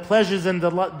 and the pleasures and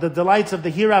the delights of the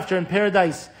hereafter in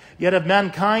paradise. Yet of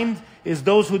mankind is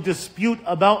those who dispute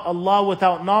about Allah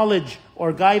without knowledge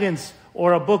or guidance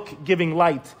or a book giving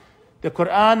light. The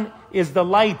Quran is the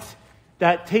light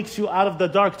that takes you out of the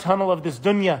dark tunnel of this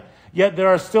dunya. Yet there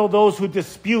are still those who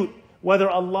dispute whether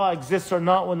Allah exists or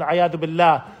not, wal-'iyadu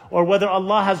billah, or whether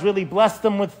Allah has really blessed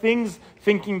them with things,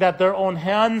 thinking that their own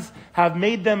hands have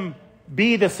made them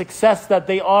be the success that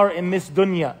they are in this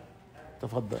dunya.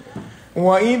 تفضل.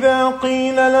 وَإِذَا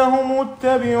قِيلَ لَهُمُ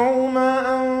اتَّبِعُوا مَا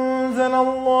أَنزَلَ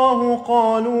اللَّهُ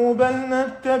قَالُوا بَلْ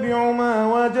نَتَّبِعُ مَا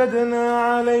وَجَدْنَا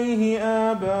عَلَيْهِ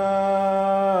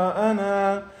آبَاءَنَا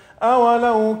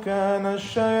أَوَلَوْ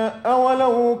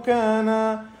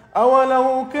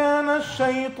كَانَ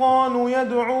الشَّيْطَانُ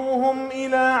يَدْعُوهُمْ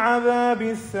إِلَى عَذَابِ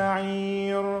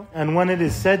السَّعِيرِ. And when it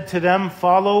is said to them,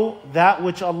 follow that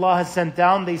which Allah has sent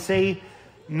down, they say,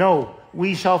 no,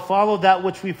 we shall follow that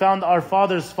which we found our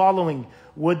fathers following.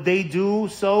 Would they do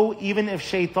so even if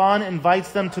shaitan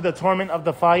invites them to the torment of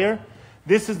the fire?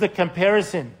 This is the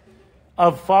comparison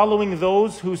of following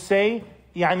those who say,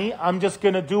 I'm just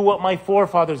going to do what my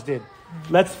forefathers did.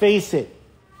 Let's face it.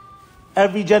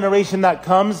 Every generation that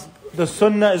comes, the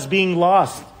sunnah is being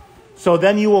lost. So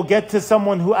then you will get to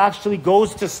someone who actually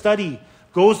goes to study,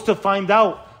 goes to find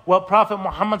out what Prophet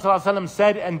Muhammad ﷺ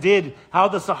said and did, how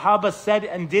the Sahaba said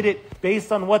and did it,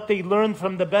 based on what they learned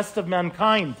from the best of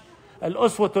mankind.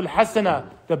 Al-Uswatul Hasana,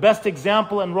 the best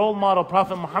example and role model,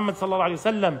 Prophet Muhammad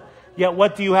ﷺ. Yet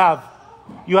what do you have?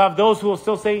 You have those who will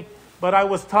still say, but I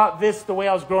was taught this the way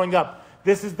I was growing up.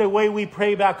 This is the way we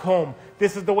pray back home.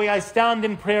 This is the way I stand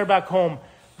in prayer back home.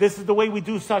 This is the way we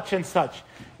do such and such.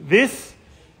 This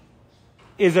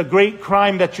is a great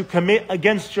crime that you commit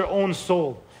against your own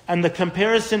soul. And the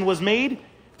comparison was made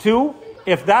to,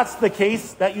 if that's the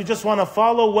case, that you just want to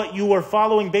follow what you were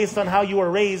following based on how you were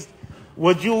raised,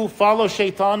 would you follow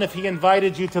shaitan if he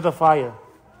invited you to the fire?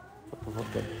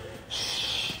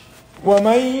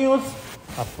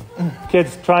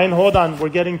 Kids, try and hold on. We're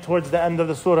getting towards the end of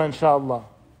the surah, inshallah.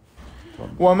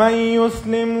 وَمَنْ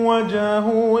يُسْلِمْ وَجْهَهُ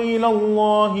إِلَى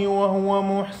اللَّهِ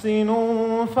وَهُوَ مُحْسِنٌ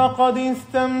فَقَدِ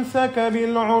اسْتَمْسَكَ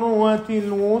بِالْعُرْوَةِ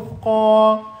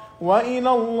الْوُثْقَى وَإِلَى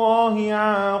اللَّهِ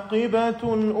عَاقِبَةُ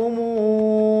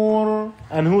الْأُمُورِ.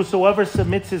 And whosoever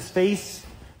submits his face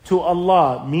to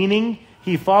Allah, meaning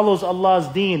he follows Allah's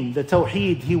deen, the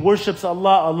tawheed, he worships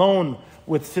Allah alone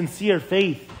with sincere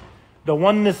faith, the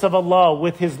oneness of Allah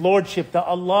with His Lordship, that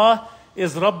Allah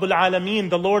is Rabbul Alameen,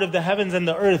 the Lord of the heavens and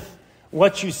the earth.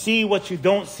 What you see, what you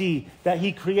don't see, that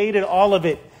He created all of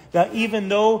it. That even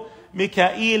though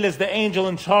Mikael is the angel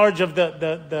in charge of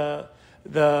the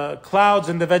clouds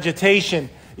and the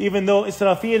vegetation, even though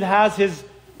Israfil has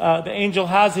the angel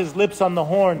has his lips on the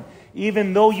horn,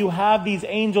 even though you have these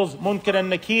angels, Munkar and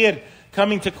Nakir,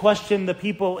 coming to question the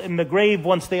people in the grave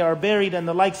once they are buried and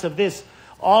the likes of this,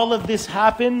 all of this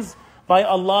happens by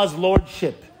Allah's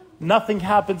Lordship. Nothing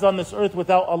happens on this earth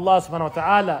without Allah subhanahu wa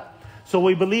ta'ala. So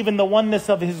we believe in the oneness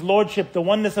of His Lordship, the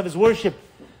oneness of His worship.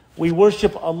 We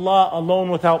worship Allah alone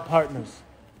without partners.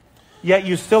 Yet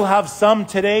you still have some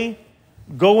today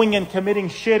going and committing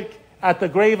shirk at the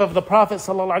grave of the Prophet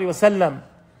sallallahu alaihi wasallam,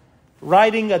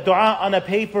 writing a dua on a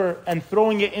paper and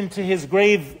throwing it into his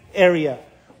grave area,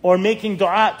 or making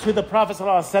dua to the Prophet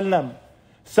sallallahu alaihi wasallam.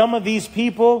 Some of these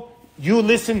people you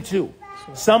listen to.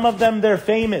 Some of them they're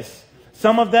famous.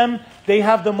 Some of them, they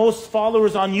have the most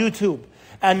followers on YouTube.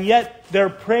 And yet they're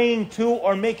praying to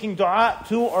or making dua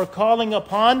to or calling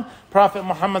upon Prophet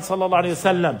Muhammad sallallahu alaihi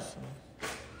wasallam.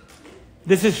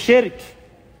 This is shirk.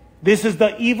 This is the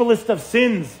evilest of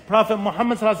sins. Prophet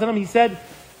Muhammad sallallahu alaihi wasallam, he said,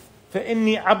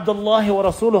 فَإِنِّي عَبْدُ اللَّهِ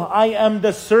وَرَسُولُهُ, I am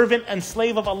the servant and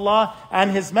slave of Allah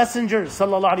and His Messenger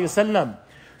sallallahu alaihi wasallam.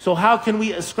 So how can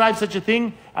we ascribe such a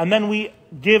thing and then we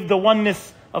give the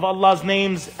oneness of Allah's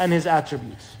names and His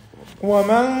attributes?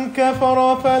 ومن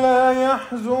كفر فلا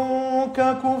يحزنك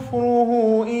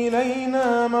كفره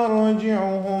إلينا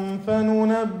مرجعهم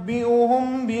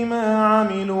فننبئهم بما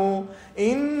عملوا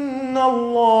إن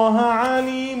الله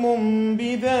عليم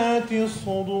بذات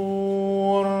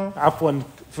الصدور. Afwan,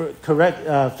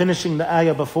 finishing the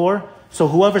ayah before. So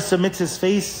whoever submits his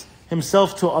face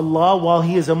himself to Allah while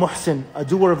he is a muhsin, a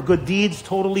doer of good deeds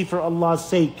totally for Allah's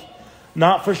sake,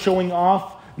 not for showing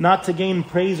off, not to gain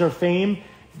praise or fame,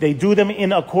 they do them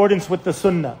in accordance with the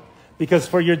sunnah. Because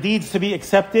for your deeds to be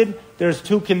accepted, there's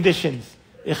two conditions.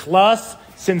 Ikhlas,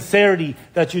 sincerity,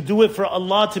 that you do it for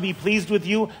Allah to be pleased with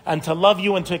you and to love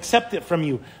you and to accept it from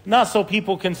you. Not so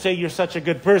people can say you're such a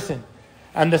good person.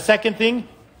 And the second thing,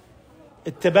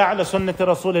 اتباع لسنة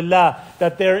رسول الله,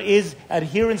 that there is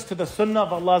adherence to the sunnah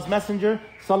of Allah's Messenger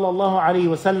sallallahu alaihi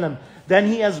wasallam. Then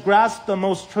he has grasped the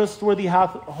most trustworthy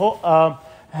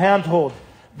handhold.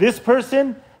 This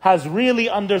person has really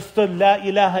understood La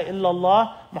ilaha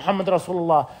illallah Muhammad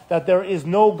Rasulullah, that there is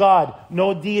no God,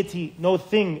 no deity, no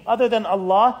thing other than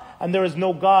Allah, and there is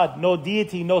no God, no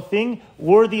deity, no thing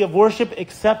worthy of worship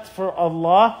except for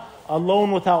Allah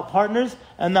alone without partners,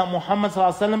 and that Muhammad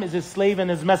ﷺ is His slave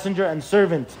and His messenger and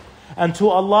servant. And to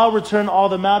Allah return all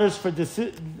the matters for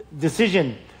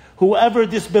decision. Whoever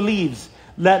disbelieves,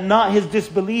 let not his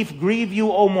disbelief grieve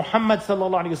you, O Muhammad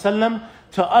ﷺ.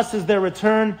 To us is their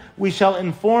return. We shall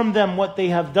inform them what they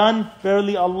have done.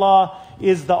 Verily Allah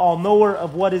is the all-knower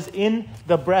of what is in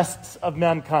the breasts of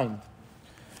mankind.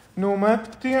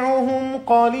 نمتعهم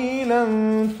قليلا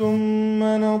ثم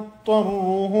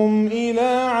نضطرهم إلى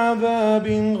عذاب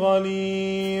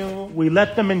غليظ. We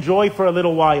let them enjoy for a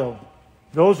little while.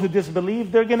 Those who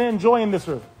disbelieve, they're going to enjoy in this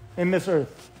earth.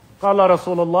 قال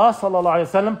رسول الله صلى الله عليه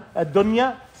وسلم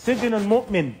الدنيا سجن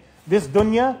المؤمن. This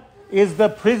dunya is the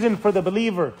prison for the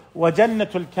believer.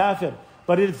 وجنة الكافر.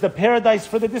 But it's the paradise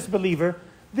for the disbeliever.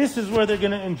 This is where they're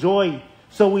going to enjoy.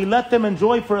 So we let them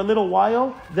enjoy for a little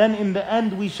while, then in the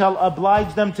end we shall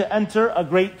oblige them to enter a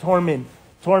great torment,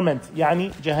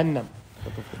 يعني جهنم.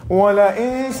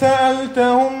 ولئن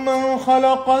سألتهم من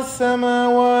خلق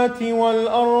السماوات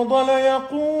والأرض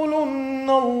ليقولن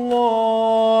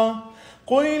الله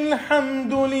قل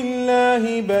الحمد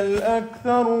لله بل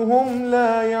أكثرهم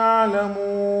لا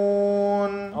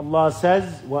يعلمون. Allah says,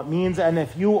 what means, and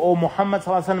if you, O Muhammad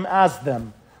ﷺ, ask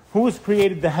them, who has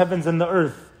created the heavens and the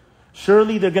earth?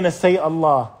 Surely they're going to say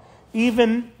Allah.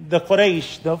 Even the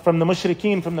Quraysh, from the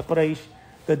mushrikeen from the Quraysh,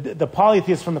 the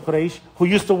polytheists from the Quraysh, who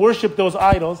used to worship those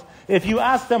idols, if you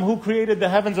ask them who created the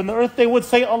heavens and the earth, they would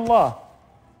say Allah.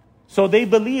 So they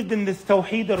believed in this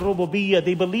Tawheed al-Rububiyyah,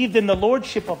 they believed in the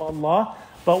Lordship of Allah,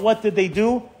 but what did they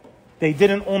do? They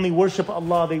didn't only worship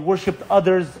Allah, they worshipped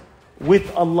others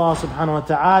with Allah subhanahu wa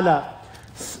ta'ala.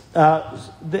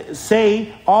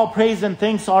 Say all praise and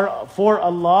thanks are for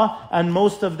Allah, and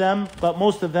most of them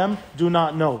do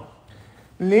not know.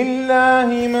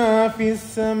 لله ما في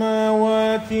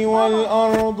السماوات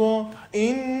والأرض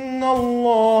إن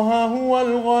الله هو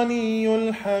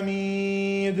الغني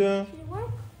الحميد.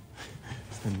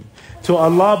 To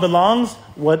Allah belongs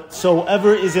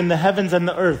whatsoever is in the heavens and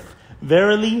the earth.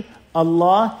 Verily,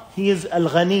 Allah, He is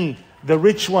Al-Ghani, the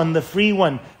rich one, the free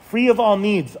one, free of all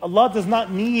needs. Allah does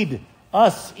not need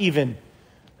us even.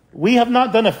 We have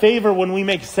not done a favor when we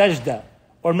make sajda,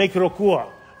 or make ruku',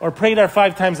 or prayed our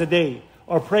 5 times a day,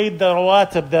 or prayed the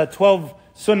rawatib, the 12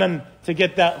 sunan to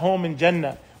get that home in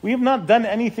Jannah. We have not done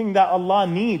anything that Allah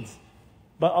needs.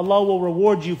 But Allah will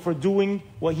reward you for doing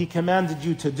what He commanded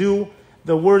you to do,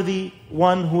 the worthy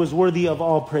one who is worthy of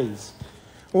all praise.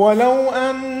 ولو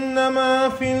أن ما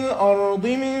في الأرض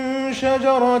من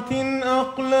شجرة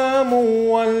أقلام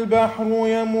والبحر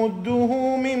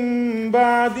يمده من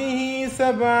بعده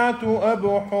 7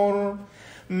 أبحر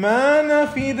ما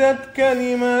نفدت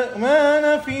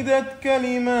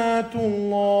كلمات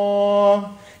الله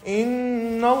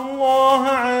إن الله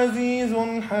عزيز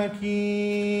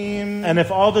حكيم. And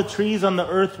if all the trees on the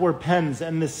earth were pens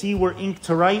and the sea were ink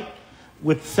to write,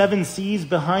 with 7 seas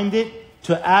behind it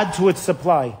to add to its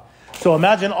supply. So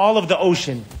imagine all of the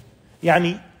ocean.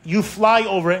 Yani, you fly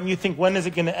over it and you think, when is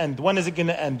it going to end? When is it going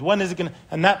to end? When is it going to...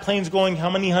 And that plane's going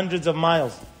how many hundreds of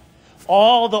miles?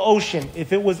 all the ocean,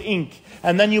 if it was ink,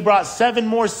 and then you brought 7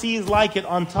 more seas like it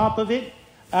on top of it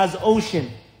as ocean,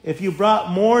 if you brought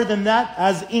more than that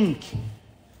as ink,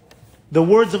 the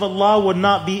words of Allah would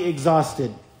not be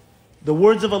exhausted. The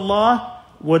words of Allah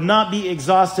would not be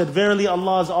exhausted. Verily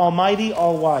Allah is Almighty,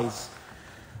 All-Wise.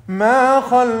 ما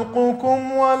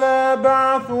خلقكم ولا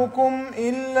بعثكم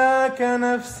إلا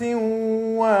كنفس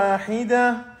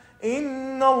واحدة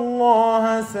إن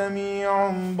الله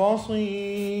سميع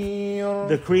بصير.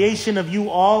 The creation of you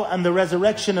all and the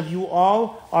resurrection of you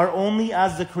all are only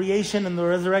as the creation and the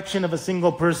resurrection of a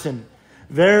single person.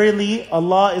 Verily,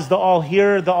 Allah is the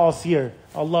all-hearer, the all-seer.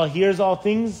 Allah hears all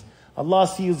things, Allah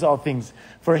sees all things.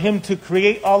 For Him to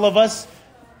create all of us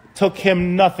took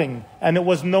Him nothing, and it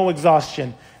was no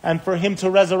exhaustion. And for Him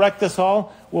to resurrect us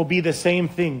all will be the same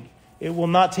thing. It will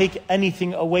not take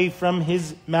anything away from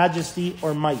His majesty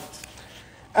or might.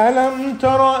 ألم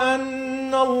تر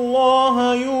أن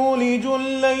الله يولج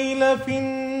الليل في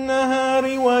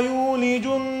النهار ويولج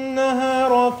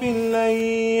النهار في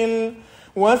الليل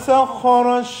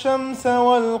وسخر الشمس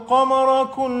والقمر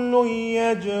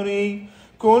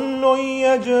كل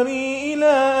يجري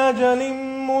إلى أجل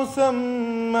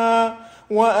مسمى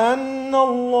وأن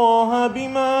الله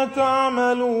بما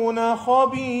تعملون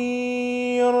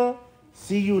خبير.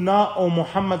 See you not, O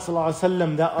Muhammad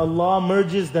ﷺ, that Allah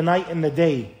merges the night and the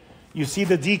day. You see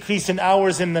the decrease in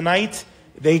hours in the night,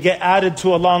 they get added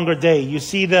to a longer day. You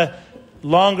see the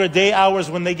longer day hours,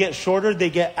 when they get shorter, they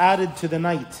get added to the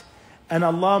night. And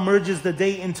Allah merges the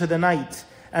day into the night.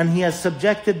 And He has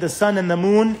subjected the sun and the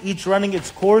moon, each running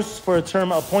its course for a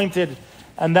term appointed.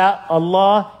 And that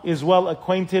Allah is well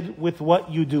acquainted with what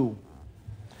you do.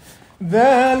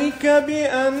 ذلك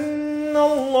بأن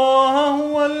الله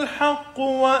هو الحق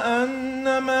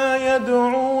وأن ما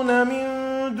يدعون من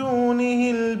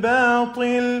دونه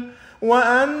الباطل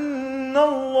وأن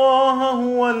الله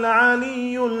هو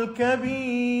العلي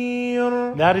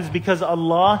الكبير. That is because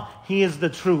Allah, He is the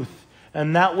truth.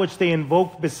 And that which they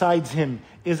invoke besides Him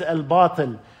is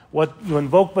al-batil. What you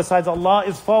invoke besides Allah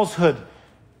is falsehood.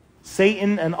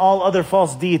 Satan and all other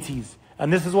false deities.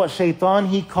 And this is what shaitan,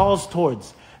 he calls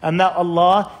towards. And that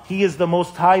Allah, He is the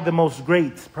most high, the most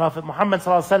great. Prophet Muhammad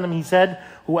ﷺ, he said,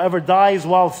 whoever dies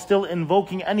while still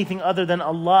invoking anything other than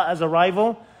Allah as a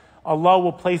rival, Allah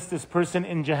will place this person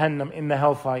in Jahannam, in the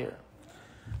hellfire.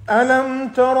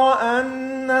 ألم تر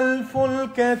أن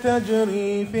الفلك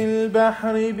تجري في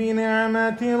البحر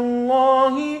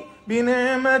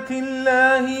بنعمة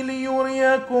الله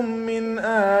ليريكم من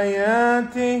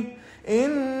آياته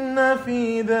إن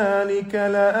في ذلك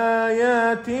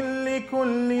لآيات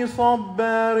لكل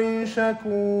صبار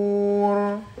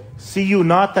شكور. See you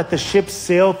not that the ships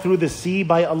sail through the sea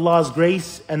by Allah's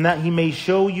grace, and that He may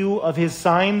show you of His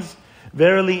signs?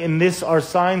 Verily in this are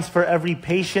signs for every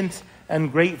patient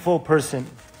and grateful person.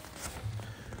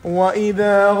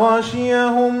 وإذا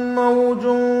غشيهم موج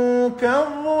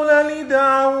كالظلل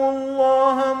دعوا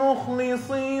الله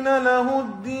مخلصين له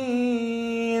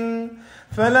الدين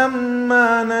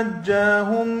فلما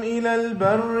نجاهم إلى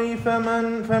البر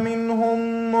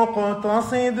فمنهم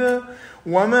مقتصد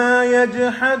وما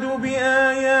يجحد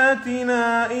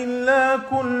بآياتنا إلا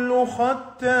كل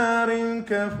ختار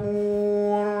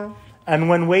كفور. And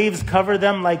when waves cover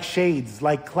them like shades,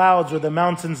 like clouds or the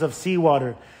mountains of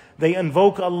seawater, they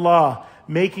invoke Allah,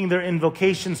 making their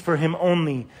invocations for Him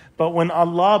only. But when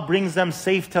Allah brings them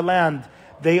safe to land,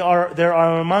 there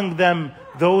are among them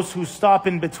those who stop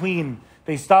in between.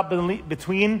 They stop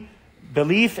between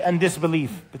belief and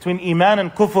disbelief, between iman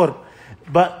and kufr.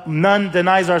 But none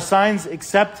denies our signs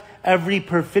except every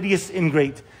perfidious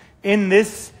ingrate. In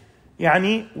this,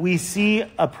 we see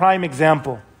a prime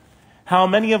example. How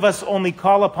many of us only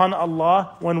call upon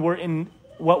Allah when we're in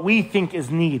what we think is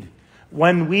need?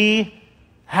 When we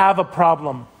have a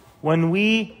problem, when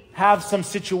we have some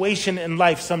situation in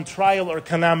life, some trial or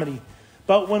calamity.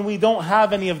 But when we don't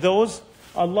have any of those,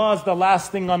 Allah is the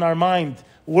last thing on our mind.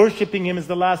 Worshipping Him is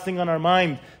the last thing on our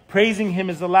mind. Praising Him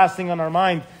is the last thing on our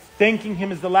mind. Thanking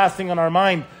Him is the last thing on our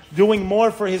mind. Doing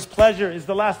more for His pleasure is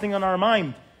the last thing on our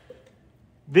mind.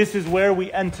 This is where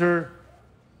we enter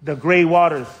the gray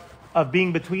waters of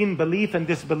being between belief and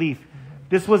disbelief.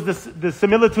 This was the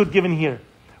similitude given here.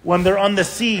 When they're on the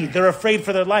sea, they're afraid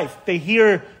for their life. They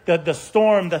hear the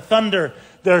storm, the thunder.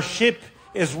 Their ship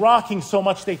is rocking so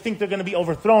much they think they're going to be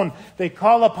overthrown. They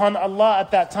call upon Allah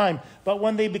at that time. But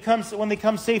when they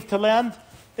come safe to land,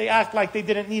 they act like they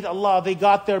didn't need Allah. They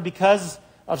got there because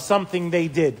of something they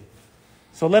did.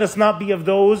 So let us not be of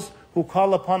those who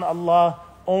call upon Allah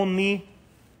only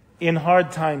in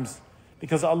hard times.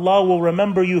 Because Allah will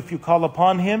remember you if you call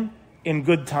upon Him in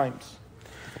good times.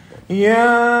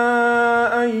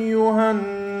 يا أيها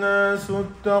الناس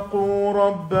اتقوا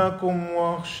ربكم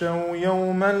واخشوا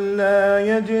يوما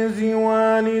لا يجزي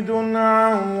والد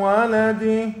عن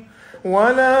ولده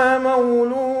ولا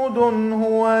مولود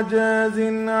هو جاز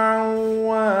عن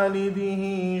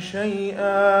والده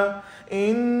شيئا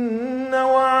إن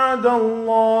وعد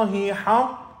الله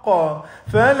حق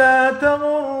فلا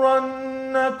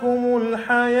تغرنكم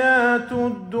الحياة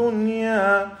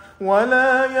الدنيا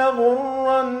ولا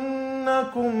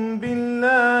يغرنكم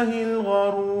بالله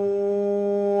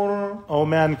الغرور. O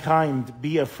mankind,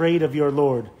 be afraid of your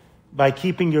Lord by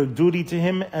keeping your duty to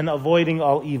Him and avoiding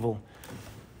all evil.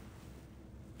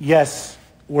 Yes,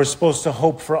 we're supposed to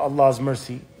hope for Allah's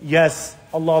mercy. Yes,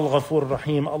 Allah al-Ghafur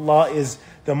Rahim. Allah is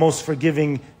the most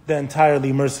forgiving, the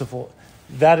entirely merciful.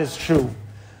 That is true.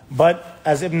 But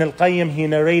as Ibn al-Qayyim, he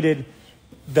narrated,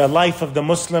 the life of the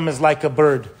Muslim is like a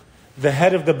bird. The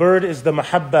head of the bird is the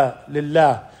mahabba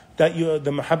lillah. That you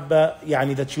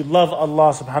love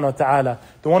Allah subhanahu wa ta'ala.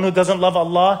 The one who doesn't love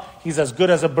Allah, he's as good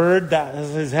as a bird that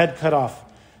has his head cut off.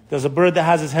 Does a bird that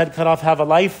has his head cut off have a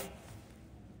life?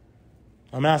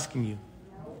 I'm asking you.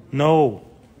 No.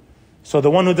 So the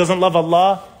one who doesn't love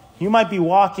Allah, you might be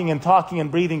walking and talking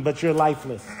and breathing, but you're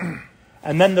lifeless.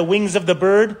 And then the wings of the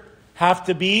bird have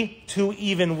to be two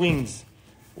even wings.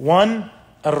 One,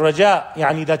 al-raja,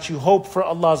 that you hope for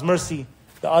Allah's mercy.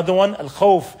 The other one,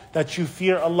 al-khawf, that you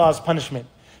fear Allah's punishment.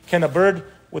 Can a bird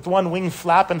with one wing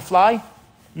flap and fly?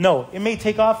 No. It may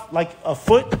take off like a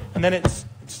foot and then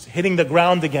it's hitting the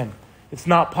ground again. It's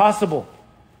not possible.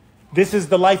 This is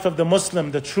the life of the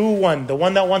Muslim, the true one, the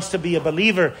one that wants to be a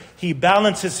believer. He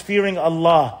balances fearing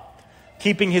Allah,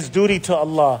 keeping his duty to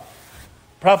Allah.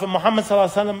 Prophet Muhammad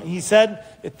ﷺ, he said,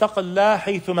 اتق الله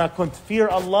حيثما كنت. Fear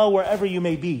Allah wherever you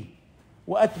may be.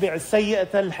 وأتبع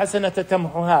السيئة الحسنة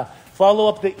تمحها. Follow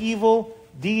up the evil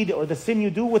deed or the sin you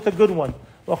do with a good one.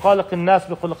 وخالق الناس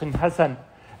بخلق حسن.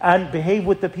 And behave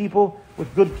with the people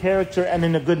with good character and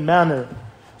in a good manner.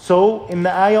 So in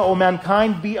the ayah, O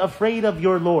mankind, be afraid of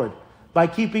your Lord by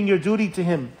keeping your duty to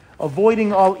Him,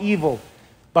 avoiding all evil.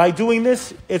 By doing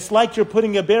this, it's like you're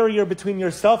putting a barrier between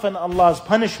yourself and Allah's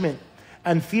punishment.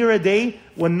 And fear a day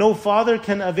when no father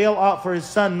can avail aught for his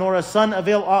son, nor a son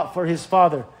avail aught for his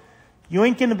father. You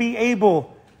ain't going to be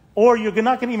able, or you're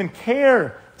not going to even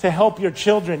care to help your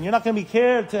children. You're not going to be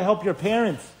care to help your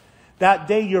parents. That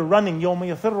day you're running. يَوْمَ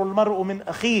يَفِرُّ الْمَرْءُ مِنْ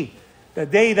أَخِيهِ. The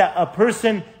day that a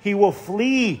person, he will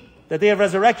flee, the day of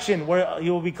resurrection, where he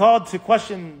will be called to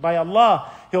question by Allah.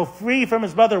 He'll flee from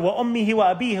his brother. وَأُمِّهِ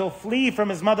وَأَبِيهِ. He'll flee from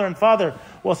his mother and father.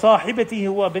 وَصَاحِبَتِهِ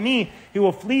وَبَنِيهِ. He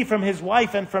will flee from his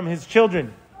wife and from his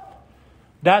children.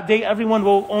 That day everyone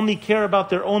will only care about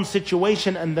their own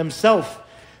situation and themselves.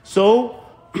 So,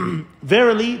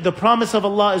 verily, the promise of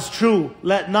Allah is true.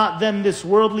 Let not then this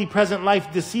worldly present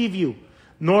life deceive you,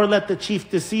 nor let the chief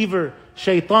deceiver,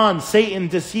 shaitan, Satan,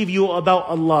 deceive you about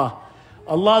Allah.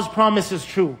 Allah's promise is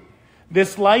true.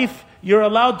 This life, you're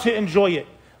allowed to enjoy it.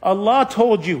 Allah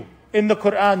told you in the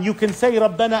Quran, you can say,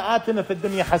 رَبَّنَا آتِنَا فِي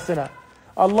الدُّنْيَا حَسَنًا.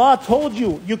 Allah told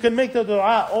you can make the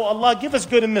dua, oh Allah, give us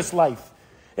good in this life.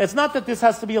 It's not that this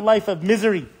has to be a life of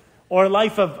misery or a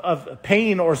life of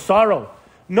pain or sorrow.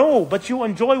 No, but you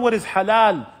enjoy what is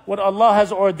halal, what Allah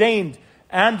has ordained,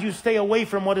 and you stay away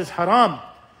from what is haram.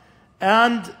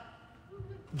 And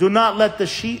do not let the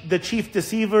chief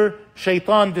deceiver,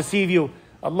 shaitan, deceive you.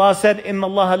 Allah said, Inna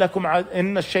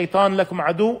shaitan lakum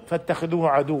adu, fattakhiduhu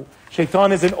adu.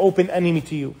 Shaitan is an open enemy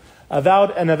to you,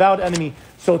 avowed enemy,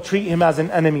 so treat him as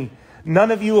an enemy. None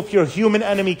of you, if your human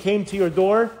enemy came to your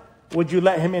door, would you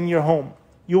let him in your home?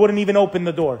 You wouldn't even open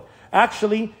the door.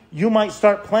 Actually, you might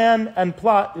start planning and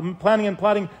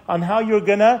plotting on how you're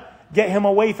gonna get him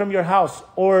away from your house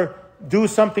or do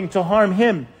something to harm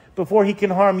him before he can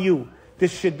harm you.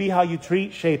 This should be how you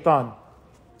treat shaitan.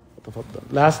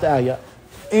 Last ayah.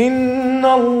 إن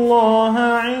الله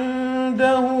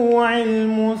عنده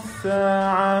علم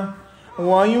الساعة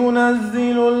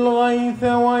وينزل الغيث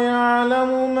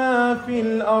ويعلم ما في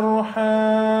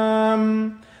الأرحام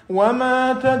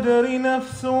وما تدري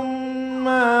نفس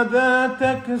ماذا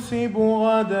تكسب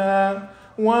غدا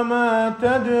وما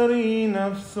تدري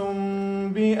نفس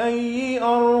بأي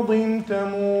أرض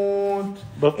تموت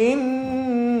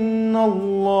إن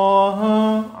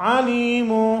الله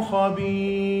عليم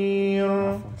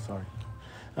خبير.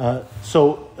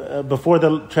 So before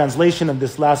the translation of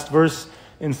this last verse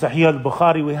in Sahih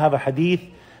al-Bukhari, we have a hadith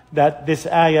that this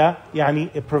ayah,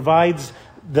 it provides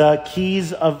the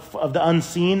keys of the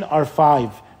unseen are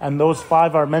 5, and those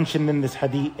 5 are mentioned in this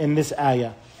hadith, in this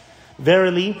ayah.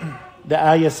 Verily, the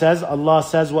ayah says, Allah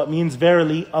says, what means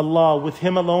verily, Allah with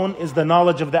Him alone is the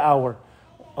knowledge of the hour.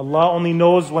 Allah only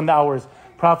knows when the hour is.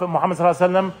 Prophet Muhammad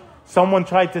ﷺ, someone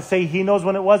tried to say he knows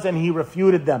when it was, and he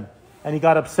refuted them. And he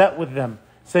got upset with them,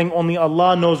 saying only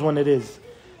Allah knows when it is.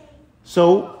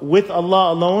 So with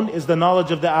Allah alone is the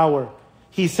knowledge of the hour.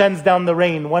 He sends down the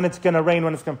rain, when it's going to rain,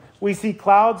 when it's coming. We see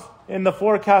clouds, in the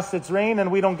forecast it's rain,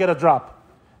 and we don't get a drop.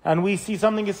 And we see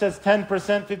something, it says 10%,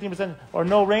 15%, or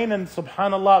no rain, and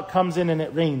subhanAllah, it comes in and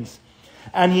it rains.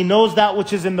 And He knows that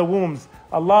which is in the wombs.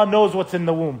 Allah knows what's in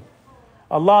the womb.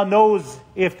 Allah knows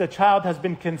if the child has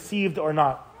been conceived or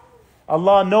not.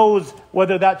 Allah knows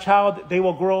whether that child, they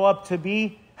will grow up to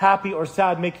be happy or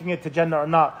sad, making it to Jannah or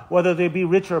not. Whether they be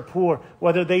rich or poor.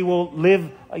 Whether they will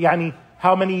live,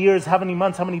 how many years, how many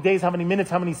months, how many days, how many minutes,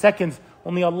 how many seconds.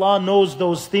 Only Allah knows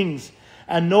those things.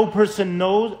 And no person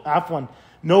knows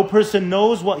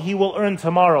what he will earn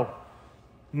tomorrow.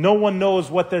 No one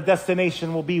knows what their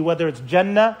destination will be, whether it's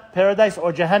Jannah, paradise,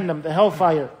 or Jahannam, the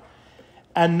hellfire.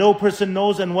 And no person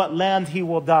knows in what land he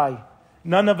will die.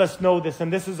 None of us know this.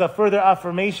 And this is a further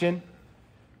affirmation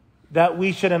that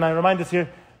we should, and I remind us here,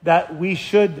 that we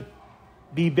should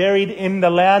be buried in the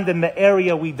land, in the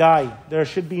area we die. There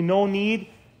should be no need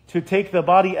to take the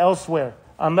body elsewhere,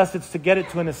 unless it's to get it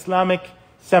to an Islamic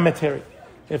cemetery,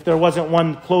 if there wasn't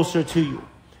one closer to you.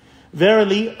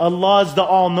 Verily, Allah is the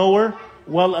all-knower,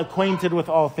 well acquainted with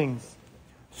all things.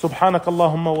 Subhanak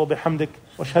Allahumma wa bihamdik,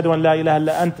 wa ashhadu an la ilaha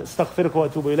illa ant, astaghfiruka wa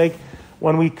atubu ilayk.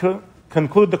 When we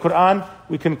conclude the Quran,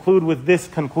 we conclude with this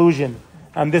conclusion.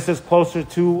 And this is closer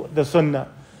to the Sunnah.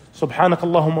 Subhanak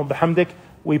Allahumma wa bihamdik.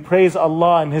 We praise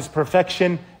Allah and His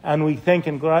perfection, and we thank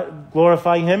and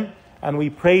glorify Him, and we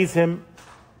praise Him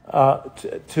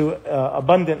to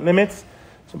abundant limits.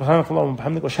 Subhanallah wa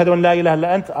bihamdik. Wa ashhadu an la ilaha illa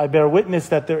ant. I bear witness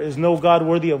that there is no God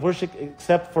worthy of worship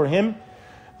except for Him.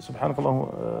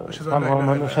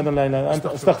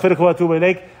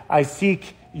 I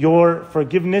seek your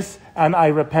forgiveness and I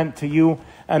repent to you.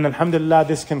 And alhamdulillah,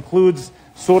 this concludes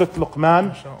Surat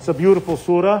Luqmaan. It's a beautiful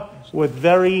surah with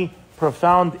very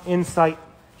profound insight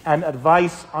and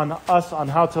advice on us on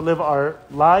how to live our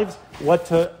lives, what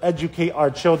to educate our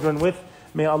children with.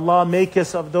 May Allah make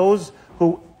us of those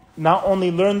who not only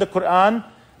learn the Quran,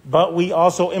 but we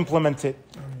also implement it.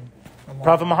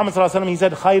 Prophet Muhammad ﷺ, he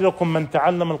said, خَيْرُكُمْ مَنْ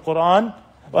تَعَلَّمَ الْقُرْآنِ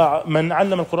مَنْ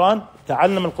عَلَّمَ الْقُرْآنِ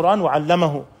تَعَلَّمَ الْقُرْآنِ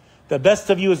وَعَلَّمَهُ. The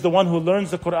best of you is the one who learns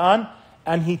the Quran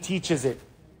and he teaches it.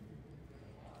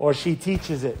 Or she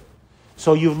teaches it.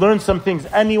 So you've learned some things.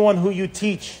 Anyone who you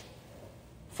teach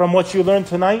from what you learned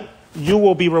tonight, you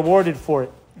will be rewarded for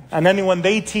it. And anyone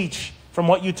they teach from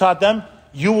what you taught them,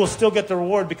 you will still get the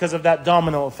reward because of that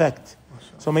domino effect.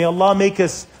 So may Allah make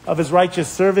us of His righteous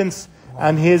servants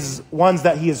and His ones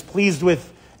that He is pleased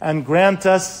with, and grant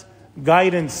us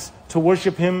guidance to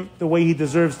worship Him the way He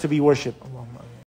deserves to be worshipped.